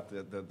instance, you've got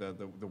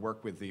the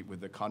work with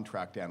the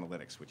contract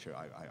analytics, which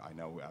I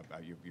know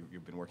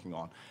you've been working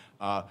on.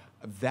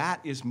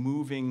 That is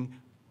moving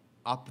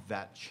up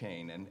that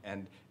chain,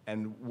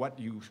 and what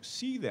you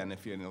see then,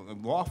 if you're in a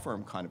law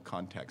firm kind of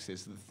context,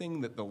 is the thing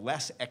that the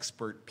less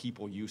expert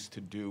people used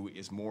to do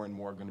is more and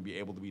more going to be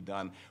able to be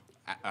done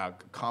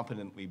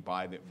competently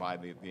by the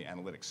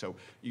analytics. So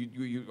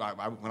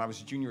when I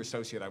was a junior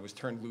associate, I was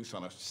turned loose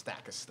on a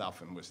stack of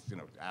stuff and was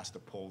asked to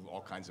pull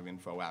all kinds of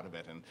info out of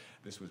it. And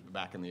this was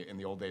back in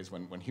the old days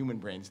when human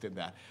brains did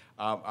that.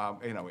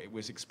 It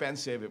was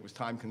expensive, it was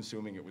time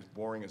consuming, it was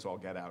boring as all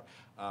get out.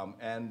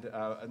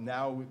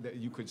 Now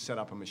you could set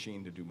up a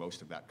machine to do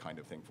most of that kind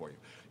of thing for you.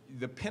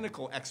 The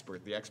pinnacle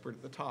expert, the expert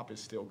at the top, is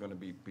still going to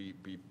be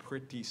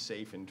pretty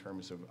safe in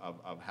terms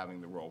of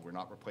having the role. We're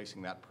not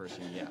replacing that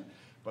person yet,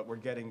 but we're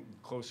getting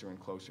closer and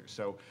closer.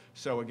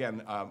 So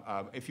again,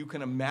 if you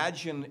can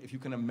imagine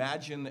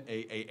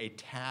a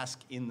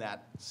task in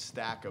that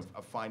stack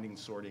of finding,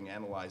 sorting,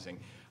 analyzing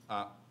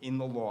in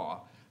the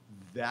law,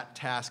 that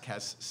task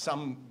has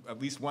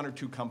at least one or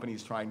two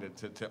companies trying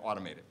to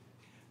automate it.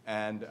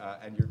 And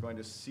you're going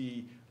to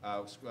see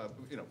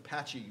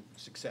patchy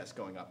success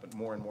going up, but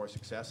more and more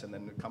success, and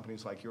then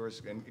companies like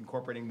yours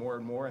incorporating more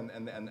and more,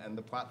 and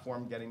the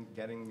platform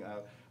getting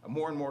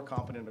more and more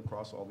competent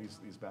across all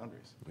these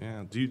boundaries.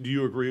 Yeah. Do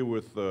you agree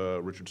with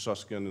Richard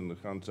Susskind in the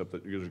concept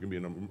that there's going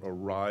to be a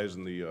rise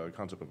in the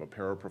concept of a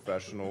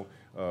paraprofessional,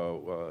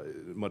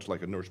 much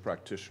like a nurse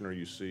practitioner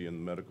you see in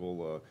the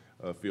medical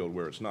field,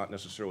 where it's not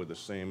necessarily the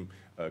same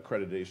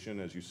accreditation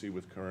as you see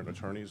with current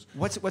attorneys?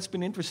 What's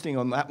been interesting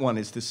on that one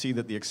is to see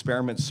that the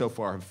experiments so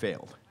far have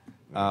failed.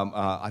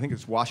 I think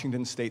it's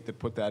Washington State that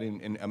put that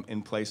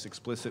in place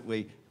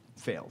explicitly,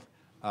 failed.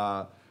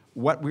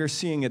 What we're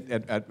seeing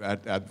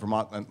at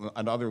Vermont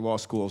and other law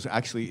schools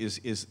actually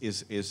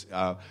is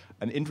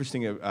an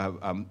interesting,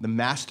 the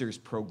master's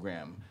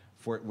program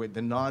with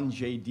the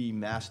non-JD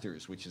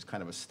masters, which is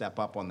kind of a step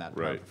up on that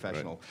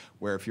professional,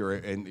 where if you're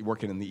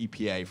working in the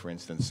EPA, for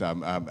instance,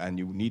 and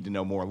you need to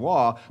know more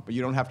law, but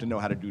you don't have to know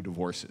how to do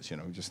divorces,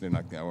 just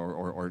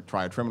or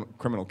try a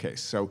criminal case.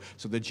 So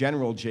the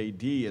general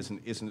JD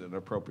isn't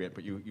appropriate,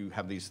 but you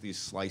have these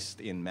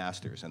sliced in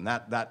masters, and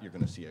that you're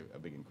going to see a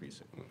big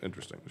increase in.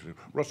 Interesting.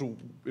 Russell,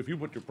 if you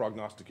put your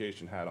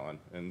prognostication hat on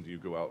and you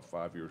go out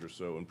 5 years or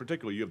so, and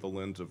particularly you have the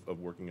lens of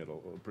working at a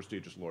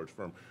prestigious large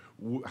firm,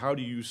 how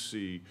do you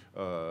see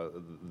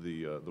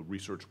the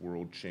research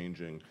world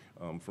changing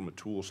from a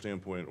tool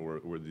standpoint,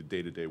 or the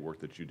day-to-day work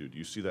that you do? Do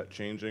you see that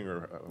changing,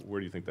 or where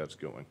do you think that's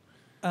going?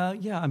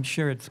 Yeah, I'm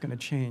sure it's going to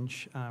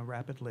change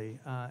rapidly,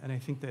 and I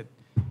think that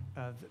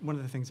one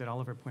of the things that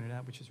Oliver pointed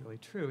out, which is really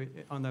true,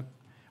 on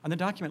the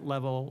document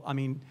level, I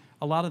mean,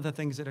 a lot of the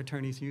things that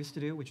attorneys used to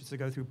do, which is to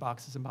go through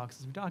boxes and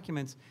boxes of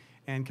documents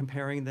and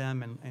comparing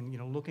them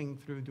and looking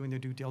through, doing their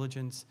due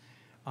diligence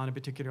on a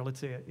particular, let's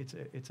say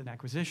it's an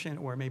acquisition,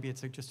 or maybe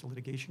it's just a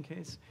litigation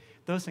case.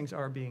 Those things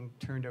are being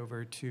turned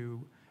over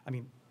to, I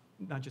mean,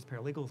 not just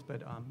paralegals,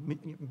 but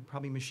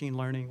probably machine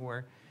learning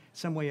or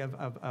some way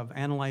of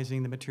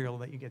analyzing the material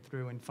that you get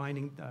through and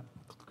finding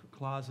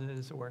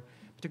clauses or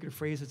particular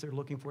phrases they're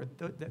looking for.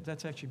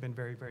 That's actually been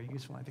very, very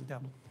useful. I think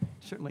that will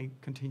certainly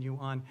continue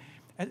on.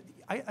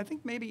 I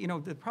think maybe,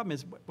 the problem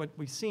is what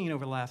we've seen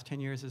over the last 10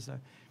 years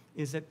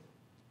is that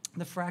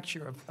the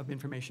fracture of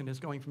information is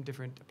going from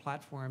different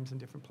platforms, and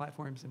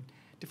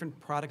different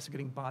products are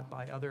getting bought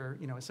by other,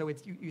 so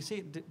you see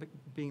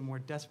it being more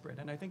desperate.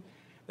 And I think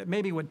that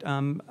maybe what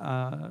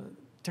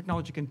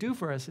technology can do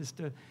for us is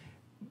to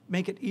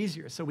make it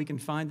easier so we can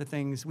find the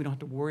things, we don't have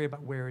to worry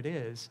about where it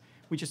is.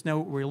 We just know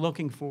what we're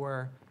looking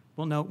for,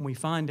 we'll know it when we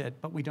find it,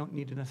 but we don't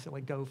need to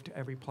necessarily go to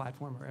every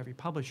platform or every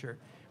publisher.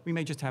 We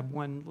may just have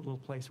one little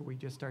place where we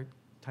just start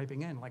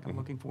typing in, like I'm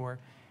looking for,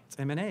 it's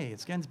M&A,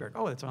 it's Ginsberg,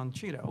 oh, it's on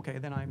Cheetah, okay,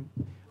 then I'm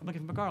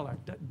looking for McGarlock,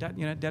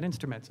 debt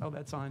instruments, oh,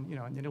 that's on,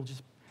 and then it'll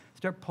just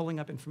start pulling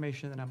up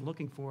information that I'm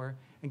looking for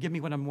and give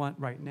me what I want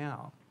right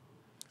now.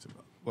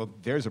 Well,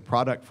 there's a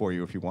product for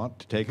you if you want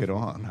to take it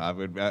on,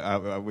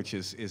 which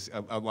is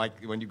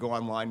like when you go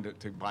online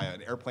to buy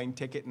an airplane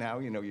ticket now,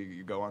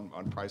 you go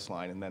on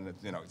Priceline, and then it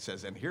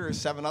says, and here are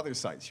 7 other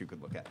sites you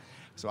could look at.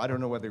 So I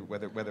don't know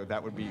whether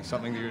that would be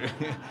something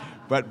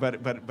that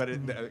but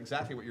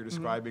exactly what you're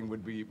describing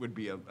would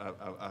be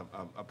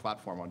a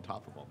platform on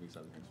top of all these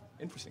other things.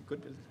 Interesting, good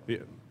business. Yeah,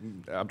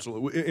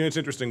 absolutely. And it's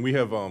interesting. We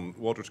have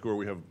Wolters Kluwer.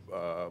 We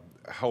have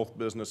health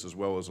business as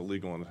well as a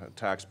legal and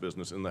tax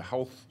business. In the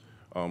health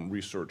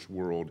research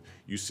world,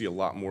 you see a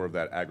lot more of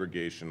that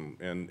aggregation,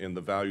 and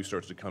the value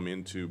starts to come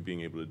into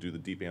being able to do the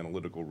deep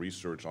analytical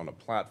research on a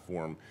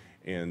platform,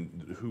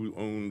 and who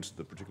owns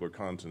the particular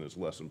content is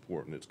less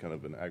important. It's kind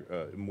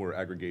of more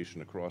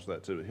aggregation across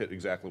that to hit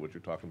exactly what you're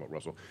talking about,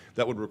 Russell.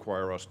 That would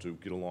require us to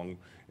get along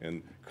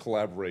and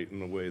collaborate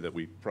in a way that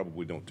we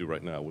probably don't do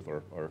right now with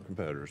our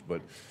competitors,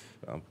 but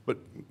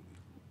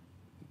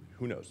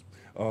who knows?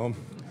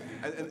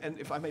 And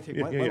if I may take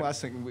one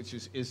last thing, which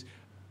is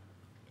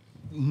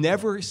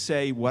never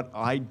say what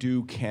I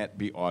do can't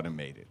be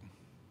automated.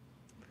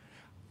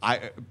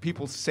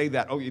 People say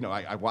that,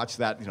 I watch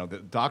that, the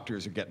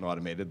doctors are getting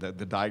automated,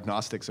 the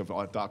diagnostics of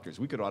doctors,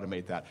 we could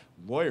automate that.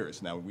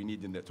 Lawyers, now we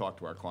need to talk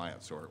to our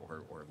clients, or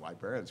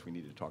librarians, we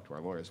need to talk to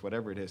our lawyers,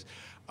 whatever it is.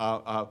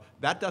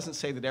 That doesn't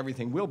say that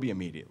everything will be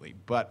immediately,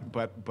 but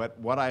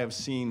what I have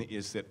seen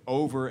is that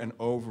over and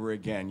over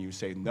again you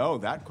say, no,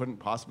 that couldn't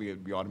possibly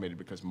be automated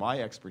because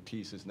my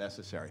expertise is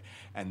necessary,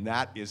 and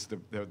that is the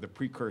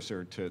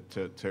precursor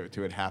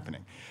to it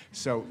happening.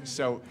 So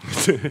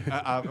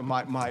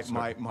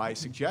my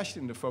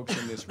suggestion to folks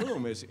in this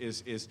room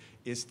is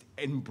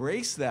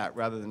embrace that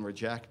rather than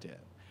reject it,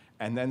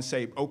 and then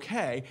say,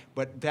 okay,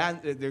 but then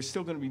there's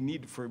still going to be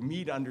need for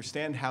me to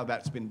understand how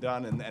that's been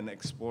done and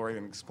explore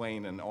and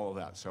explain and all of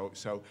that.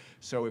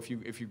 So if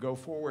you go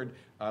forward,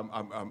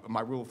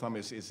 my rule of thumb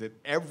is that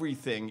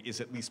everything is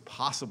at least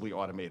possibly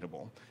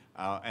automatable.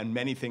 And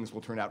many things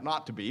will turn out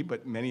not to be,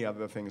 but many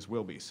other things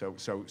will be. So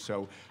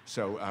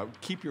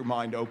keep your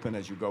mind open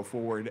as you go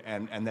forward,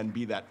 and then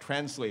be that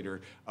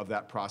translator of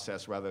that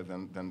process rather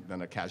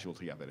than a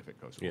casualty of it if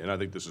it goes forward. Yeah, and I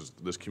think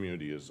this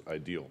community is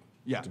ideal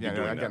Yeah, to be yeah.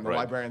 doing Again, that, the right?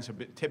 librarians have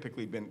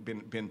typically been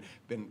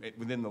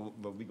within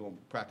the legal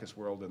practice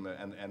world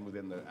and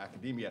within the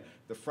academia,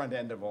 the front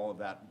end of all of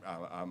that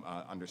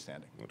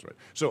understanding. That's right.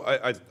 So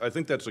I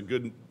think that's a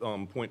good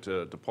point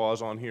to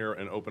pause on here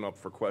and open up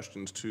for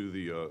questions to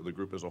the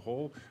group as a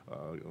whole.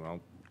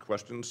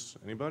 Questions,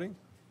 anybody?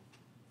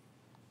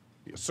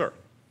 Yes, sir.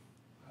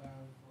 For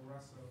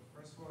Russell,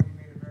 first of all, you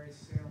made a very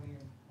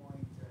salient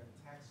point that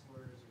tax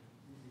lawyers are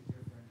completely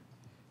different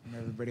from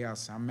everybody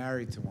else. I'm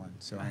married to one,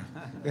 so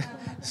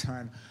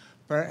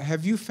but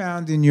have you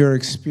found in your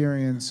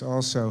experience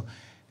also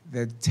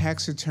that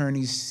tax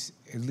attorneys,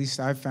 at least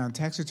I've found,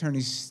 tax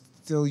attorneys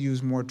still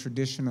use more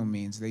traditional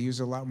means. They use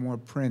a lot more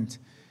print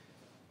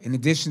in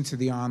addition to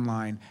the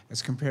online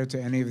as compared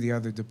to any of the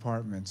other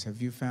departments.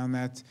 Have you found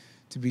that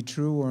to be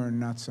true or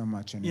not so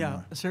much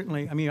anymore? Yeah,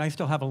 certainly. I mean, I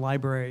still have a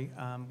library,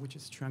 which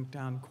has shrunk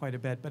down quite a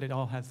bit, but it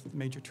all has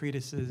major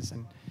treatises.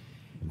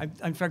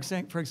 And for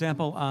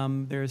example,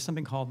 there is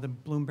something called the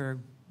Bloomberg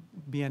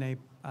BNA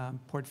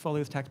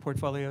portfolios, tax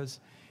portfolios,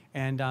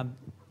 and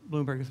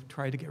Bloomberg has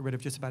tried to get rid of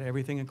just about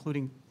everything,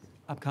 including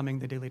upcoming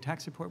the daily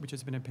tax report, which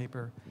has been in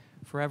paper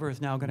forever,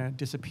 is now going to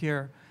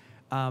disappear.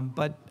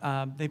 But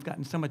they've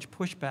gotten so much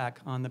pushback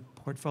on the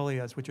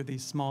portfolios, which are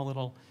these small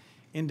little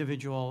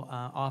individual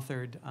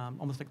authored,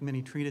 almost like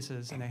mini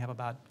treatises, and they have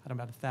about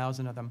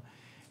 1,000 of them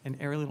in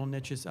airy little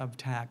niches of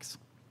tax.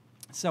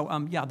 So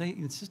yeah, they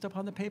insist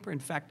upon the paper. In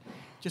fact,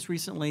 just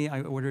recently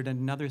I ordered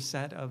another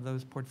set of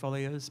those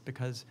portfolios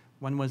because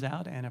one was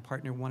out and a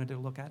partner wanted to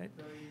look at it.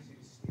 very easy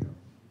to steal.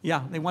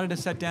 Yeah, they wanted to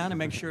sit down and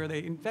make sure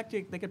in fact,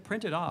 they could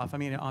print it off, I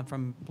mean,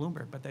 from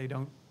Bloomberg, but they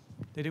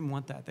didn't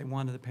want that. They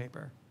wanted the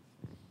paper.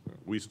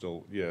 We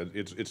still, yeah,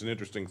 it's an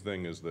interesting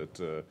thing is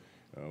that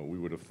we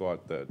would have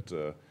thought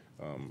that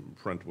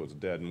print was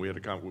dead. And we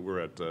were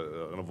at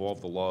an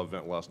Evolve the Law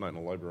event last night, and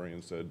a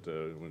librarian said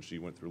when she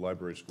went through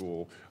library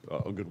school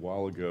a good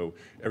while ago,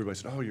 everybody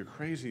said, "Oh, you're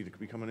crazy to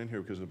be coming in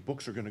here because the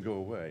books are going to go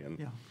away." And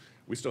Yeah.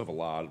 we still have a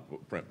lot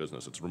of print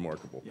business. It's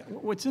remarkable. Yeah.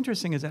 What's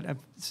interesting is that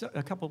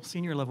a couple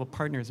senior level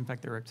partners, in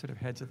fact, they were sort of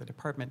heads of the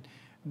department,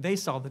 they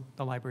saw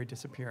the library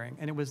disappearing.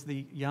 And it was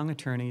the young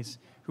attorneys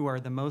who are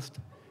the most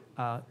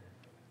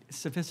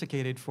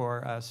sophisticated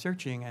for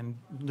searching and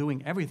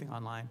doing everything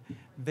online.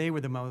 They were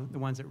the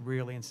ones that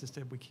really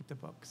insisted we keep the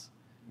books.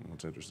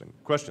 That's interesting.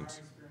 Questions?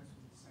 My experience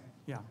was the same.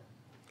 Yeah.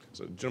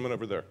 So, gentleman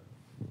over there.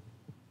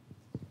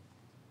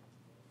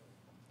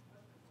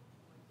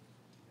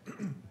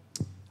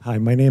 Hi,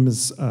 my name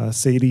is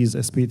Sadie's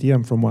Espiti.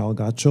 I'm from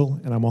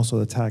Wildgotchel, and I'm also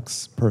the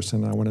tax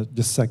person. I want to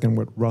just second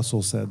what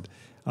Russell said.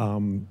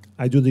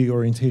 I do the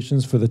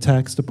orientations for the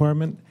tax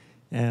department,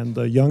 and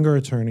the younger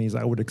attorneys,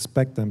 I would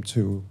expect them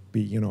to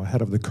be,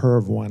 ahead of the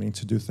curve, wanting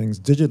to do things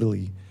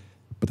digitally,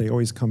 but they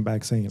always come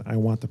back saying, "I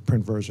want the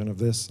print version of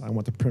this. I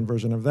want the print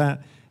version of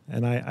that."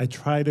 And I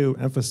try to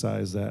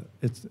emphasize that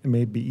it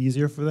may be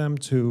easier for them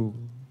to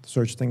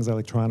search things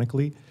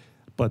electronically,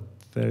 but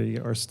they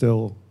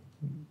still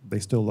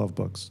love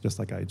books, just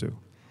like I do.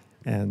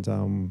 And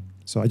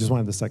so I just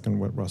wanted to second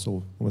what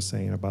Russell was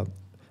saying about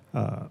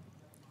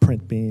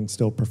print being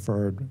still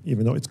preferred,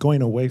 even though it's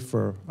going away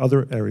for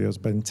other areas,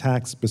 but in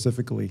tax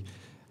specifically,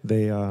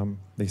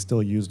 they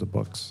still use the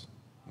books.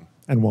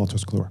 And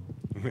Wolters, Kluwer.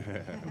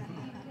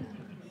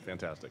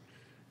 Fantastic.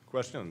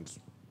 Questions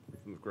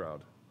from the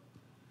crowd?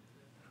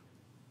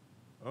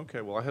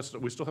 Okay, well,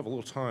 we still have a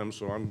little time,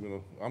 so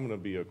I'm gonna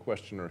be a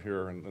questioner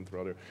here and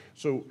throw out here.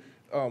 So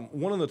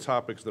one of the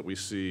topics that we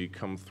see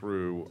come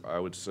through, I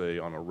would say,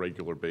 on a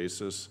regular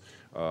basis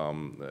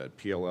at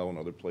PLL and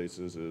other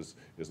places is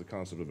the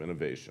concept of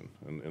innovation,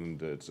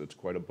 and it's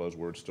quite a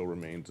buzzword, still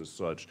remains as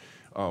such.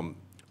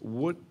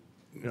 What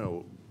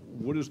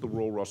is the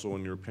role, Russell,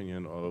 in your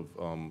opinion, of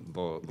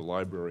the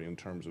library in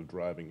terms of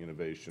driving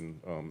innovation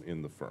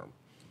in the firm?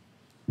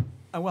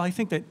 Well, I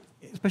think that,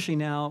 especially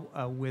now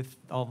with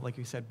all, like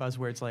you said,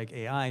 buzzwords like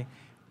AI,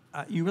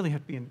 you really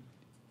have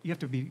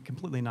to be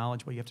completely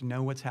knowledgeable. You have to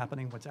know what's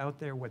happening, what's out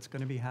there, what's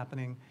going to be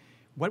happening,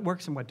 what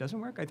works and what doesn't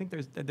work. I think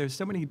there's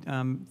so many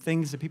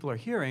things that people are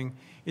hearing.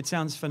 It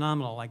sounds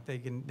phenomenal, like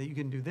that you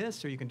can do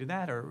this or you can do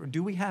that, or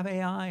do we have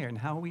AI, and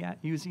how are we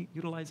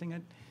utilizing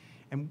it,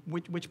 and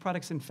which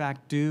products in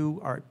fact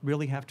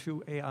really have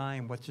true AI,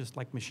 and what's just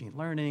like machine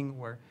learning,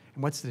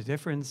 and what's the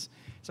difference.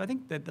 So I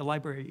think that the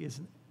library is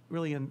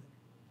really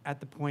at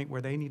the point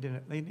where they need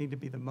to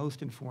be the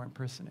most informed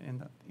person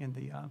in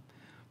the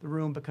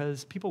room,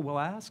 because people will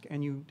ask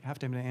and you have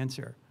to have an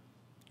answer.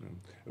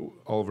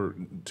 Oliver,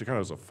 to kind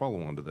of as a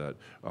follow-on to that,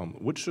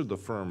 what should the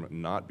firm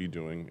not be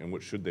doing, and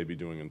what should they be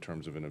doing in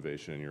terms of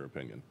innovation, in your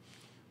opinion?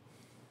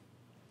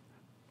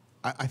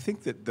 I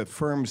think that the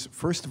firms,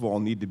 first of all,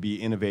 need to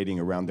be innovating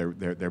around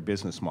their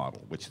business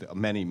model, which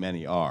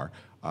many are.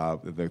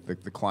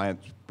 The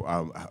clients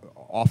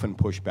often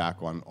push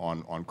back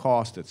on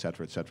cost, et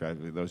cetera, et cetera.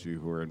 Those of you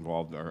who are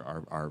involved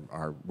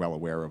are well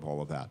aware of all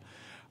of that.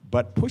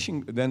 But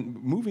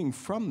moving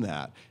from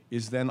that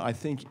is then, I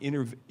think,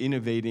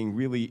 innovating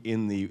really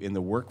in the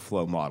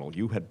workflow model.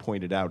 You had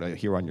pointed out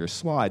here on your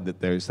slide that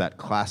there's that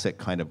classic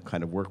kind of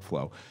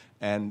workflow,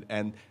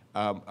 and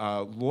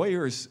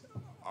lawyers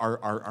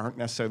aren't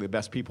necessarily the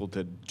best people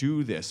to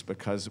do this,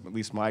 because at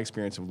least my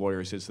experience of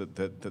lawyers is that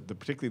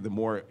particularly the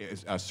more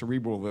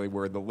cerebral they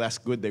were, the less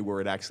good they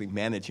were at actually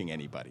managing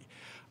anybody.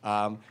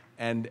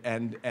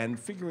 And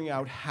figuring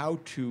out how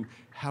to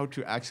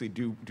actually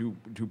do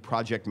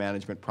project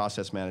management,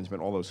 process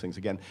management, all those things.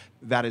 Again,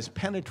 that is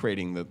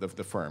penetrating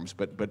the firms,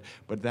 but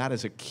that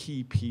is a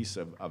key piece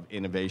of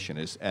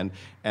innovation.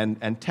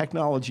 And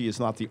technology is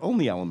not the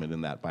only element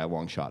in that by a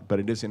long shot, but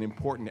it is an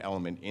important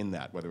element in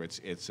that. Whether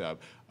it's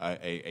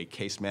a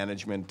case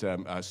management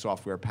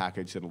software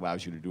package that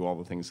allows you to do all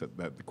the things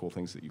the cool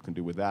things that you can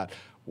do with that,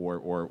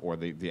 or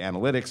the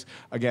analytics.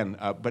 Again,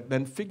 but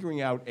then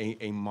figuring out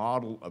a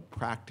model of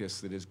practice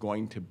that is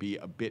going to be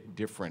a bit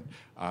different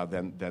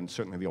than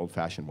certainly the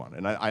old-fashioned one.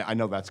 And I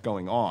know that's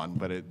going on,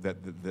 but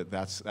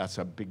that's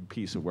a big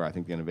piece of where I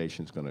think the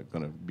innovation is going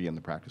to be in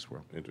the practice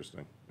world.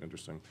 Interesting,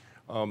 interesting.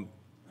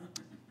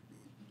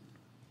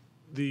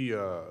 The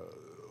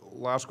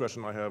last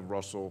question I have,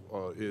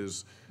 Russell,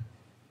 is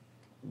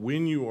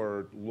when you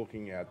are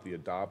looking at the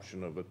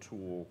adoption of a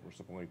tool or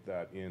something like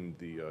that in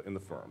the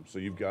firm, so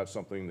you've got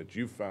something that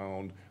you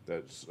found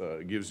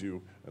that gives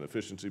you an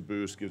efficiency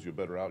boost, gives you a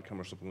better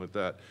outcome or something like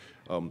that,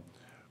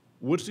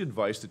 what's the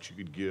advice that you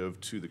could give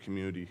to the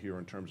community here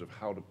in terms of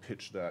how to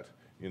pitch that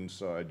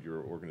inside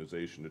your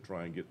organization to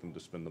try and get them to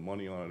spend the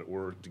money on it,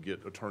 or to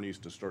get attorneys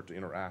to start to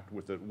interact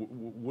with it?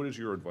 What is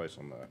your advice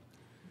on that?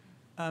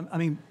 I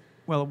mean,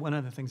 well, one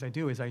of the things I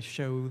do is I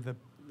show the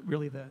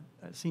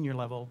senior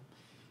level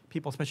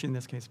people, especially in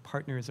this case,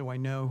 partners who I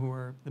know who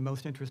are the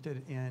most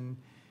interested in,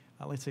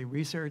 let's say,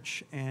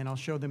 research, and I'll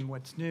show them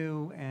what's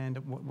new and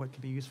what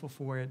could be useful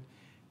for it.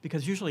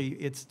 Because usually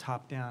it's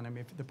top down. I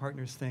mean, if the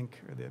partners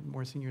think, or the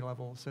more senior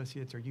level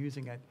associates are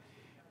using it,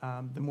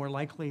 the more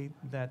likely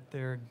that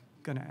they're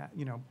gonna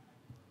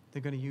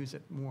use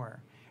it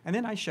more. And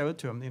then I show it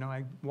to them. You know,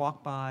 I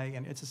walk by,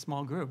 and it's a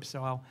small group,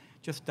 so I'll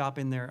just stop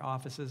in their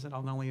offices, and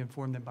I'll not only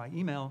inform them by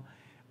email,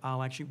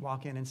 I'll actually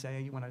walk in and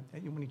say,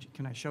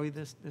 can I show you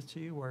this to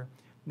you? Or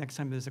next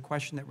time there's a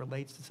question that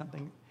relates to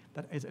something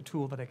that is a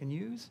tool that I can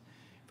use.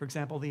 For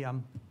example, the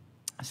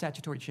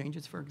statutory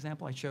changes, for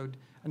example, I showed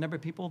a number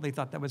of people. They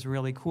thought that was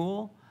really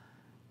cool.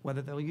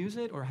 Whether they'll use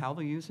it or how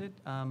they'll use it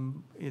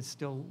is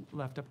still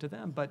left up to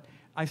them. But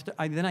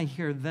then I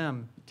hear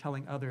them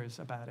telling others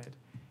about it,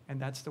 and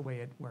that's the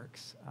way it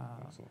works.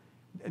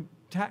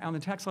 On the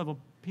tax level,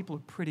 people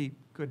are pretty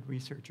good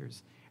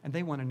researchers, and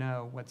they want to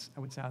know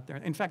what's out there.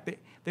 In fact,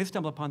 they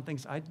stumble upon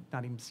things I'd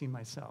not even seen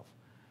myself.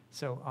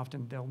 So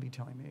often they'll be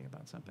telling me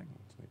about something.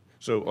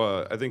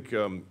 So I think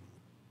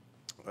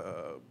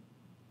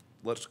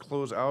let's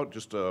close out.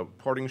 Just a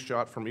parting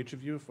shot from each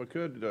of you, if I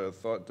could.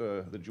 Thought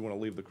that you want to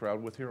leave the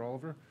crowd with here,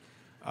 Oliver?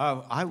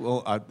 I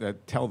will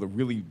tell the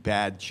really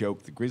bad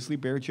joke, the grizzly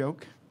bear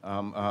joke.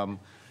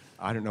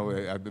 I don't know,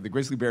 the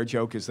grizzly bear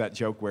joke is that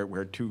joke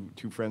where two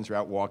friends are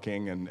out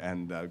walking,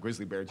 and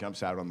grizzly bear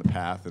jumps out on the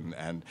path,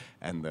 and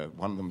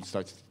one of them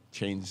starts to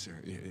change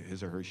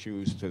his or her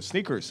shoes to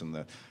sneakers, and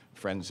the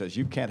friend says,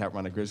 "You can't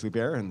outrun a grizzly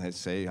bear," and they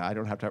say, "I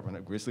don't have to outrun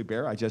a grizzly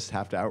bear, I just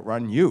have to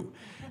outrun you."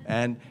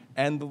 And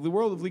the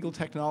world of legal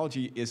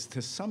technology is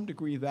to some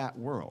degree that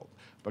world,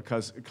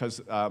 because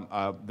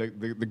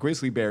the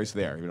grizzly bear is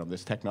there. You know,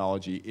 this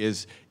technology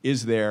is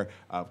there.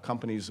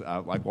 Companies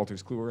like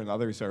Wolters, Kluwer, and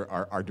others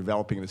are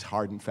developing this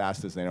hard and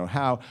fast as they know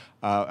how.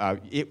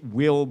 It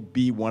will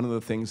be one of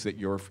the things that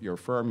your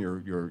firm,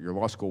 your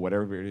law school,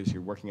 whatever it is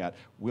you're working at,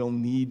 will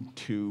need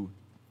to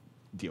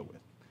deal with,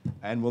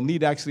 and will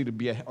need actually to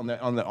be on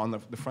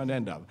the front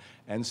end of.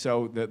 And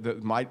so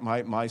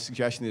my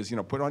suggestion is,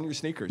 put on your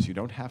sneakers. You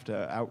don't have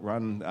to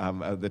outrun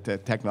the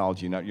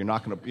technology. You're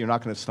not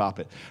going to stop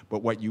it.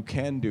 But what you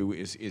can do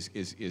is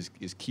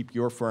keep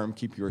your firm,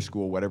 keep your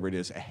school, whatever it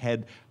is,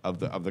 ahead of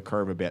the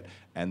curve a bit,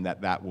 and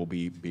that will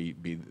be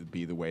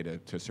the way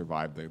to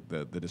survive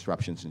the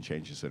disruptions and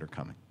changes that are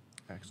coming.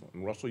 Excellent.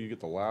 And Russell, you get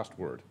the last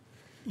word.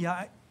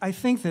 Yeah, I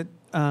think that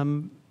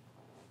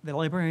the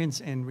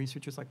librarians and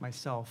researchers like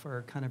myself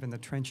are kind of in the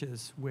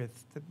trenches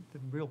with the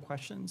real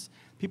questions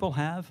people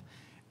have,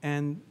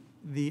 and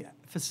the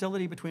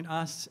facility between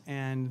us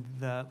and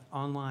the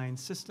online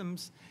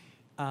systems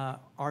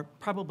are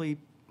probably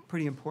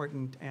pretty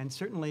important, and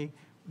certainly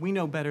we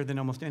know better than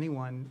almost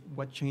anyone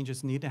what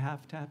changes need to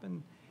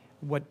happen,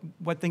 what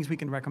things we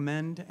can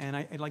recommend. And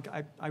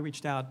I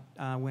reached out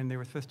when they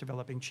were first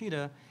developing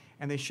Cheetah,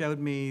 and they showed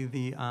me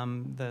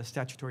the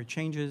statutory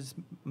changes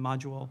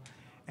module,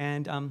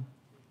 and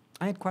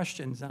I had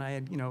questions, and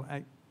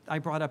I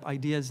brought up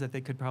ideas that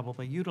they could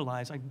probably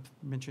utilize. I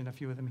mentioned a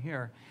few of them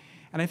here.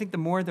 And I think the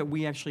more that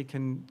we actually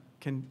can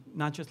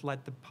not just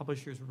let the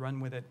publishers run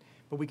with it,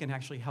 but we can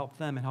actually help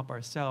them and help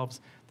ourselves,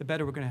 the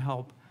better we're going to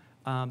help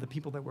the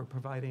people that we're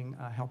providing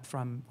help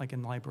from, like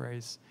in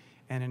libraries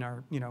and in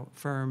our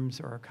firms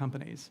or our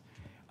companies.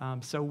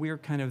 So we're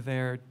kind of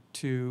there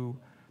to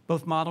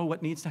both model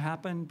what needs to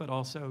happen, but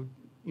also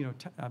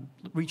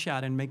reach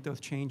out and make those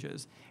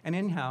changes. And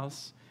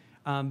in-house,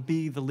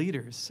 be the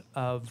leaders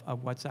of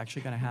what's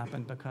actually going to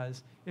happen,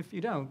 because if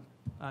you don't,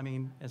 I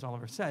mean, as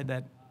Oliver said,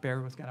 that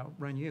bear was going to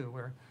run you,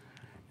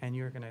 and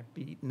you're going to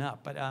be eaten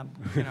up. But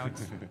you know,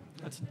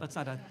 let's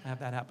not have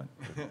that happen.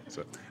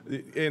 So,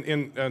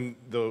 and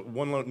the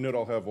one note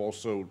I'll have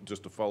also,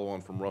 just to follow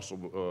on from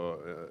Russell,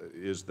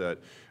 is that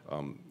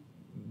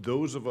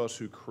those of us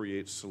who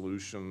create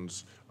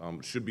solutions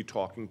should be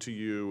talking to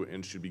you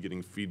and should be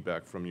getting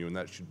feedback from you, and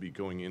that should be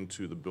going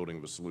into the building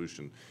of a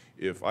solution.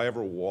 If I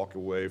ever walk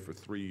away for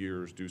 3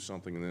 years, do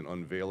something, and then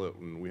unveil it,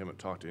 and we haven't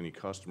talked to any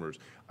customers,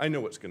 I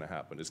know what's going to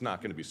happen. It's not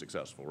going to be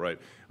successful, right?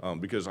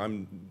 Because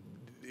I'm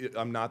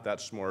not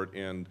that smart,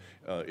 and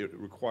it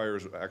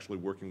requires actually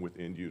working with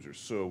end users.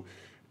 So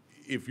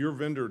if your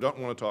vendor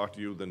doesn't want to talk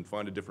to you, then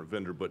find a different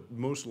vendor. But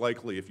most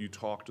likely, if you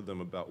talk to them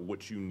about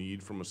what you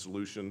need from a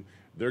solution,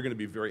 they're going to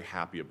be very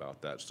happy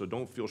about that. So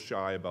don't feel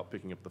shy about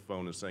picking up the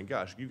phone and saying,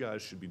 gosh, you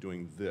guys should be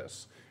doing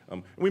this.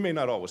 And we may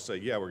not always say,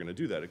 yeah, we're going to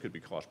do that. It could be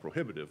cost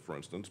prohibitive, for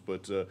instance.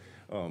 But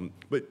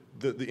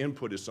the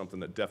input is something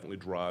that definitely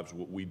drives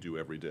what we do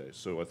every day.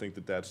 So I think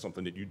that that's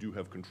something that you do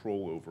have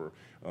control over.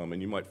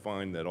 And you might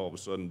find that all of a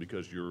sudden,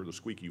 because you're the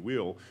squeaky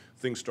wheel,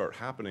 things start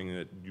happening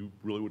that you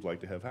really would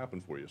like to have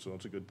happen for you. So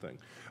that's a good thing.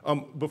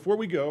 Before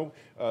we go,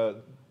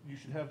 you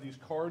should have these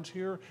cards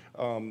here.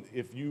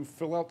 If you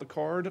fill out the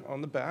card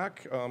on the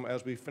back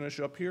as we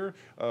finish up here,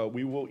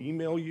 we will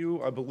email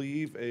you, I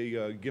believe,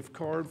 a gift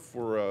card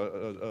for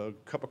a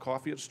cup of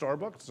coffee at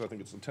Starbucks. I think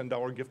it's a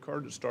 $10 gift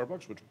card at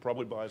Starbucks, which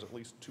probably buys at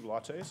least 2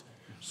 lattes.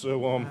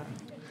 So,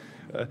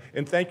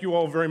 and thank you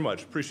all very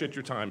much. Appreciate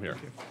your time here.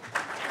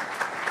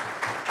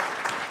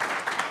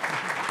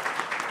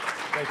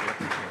 Thank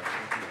you.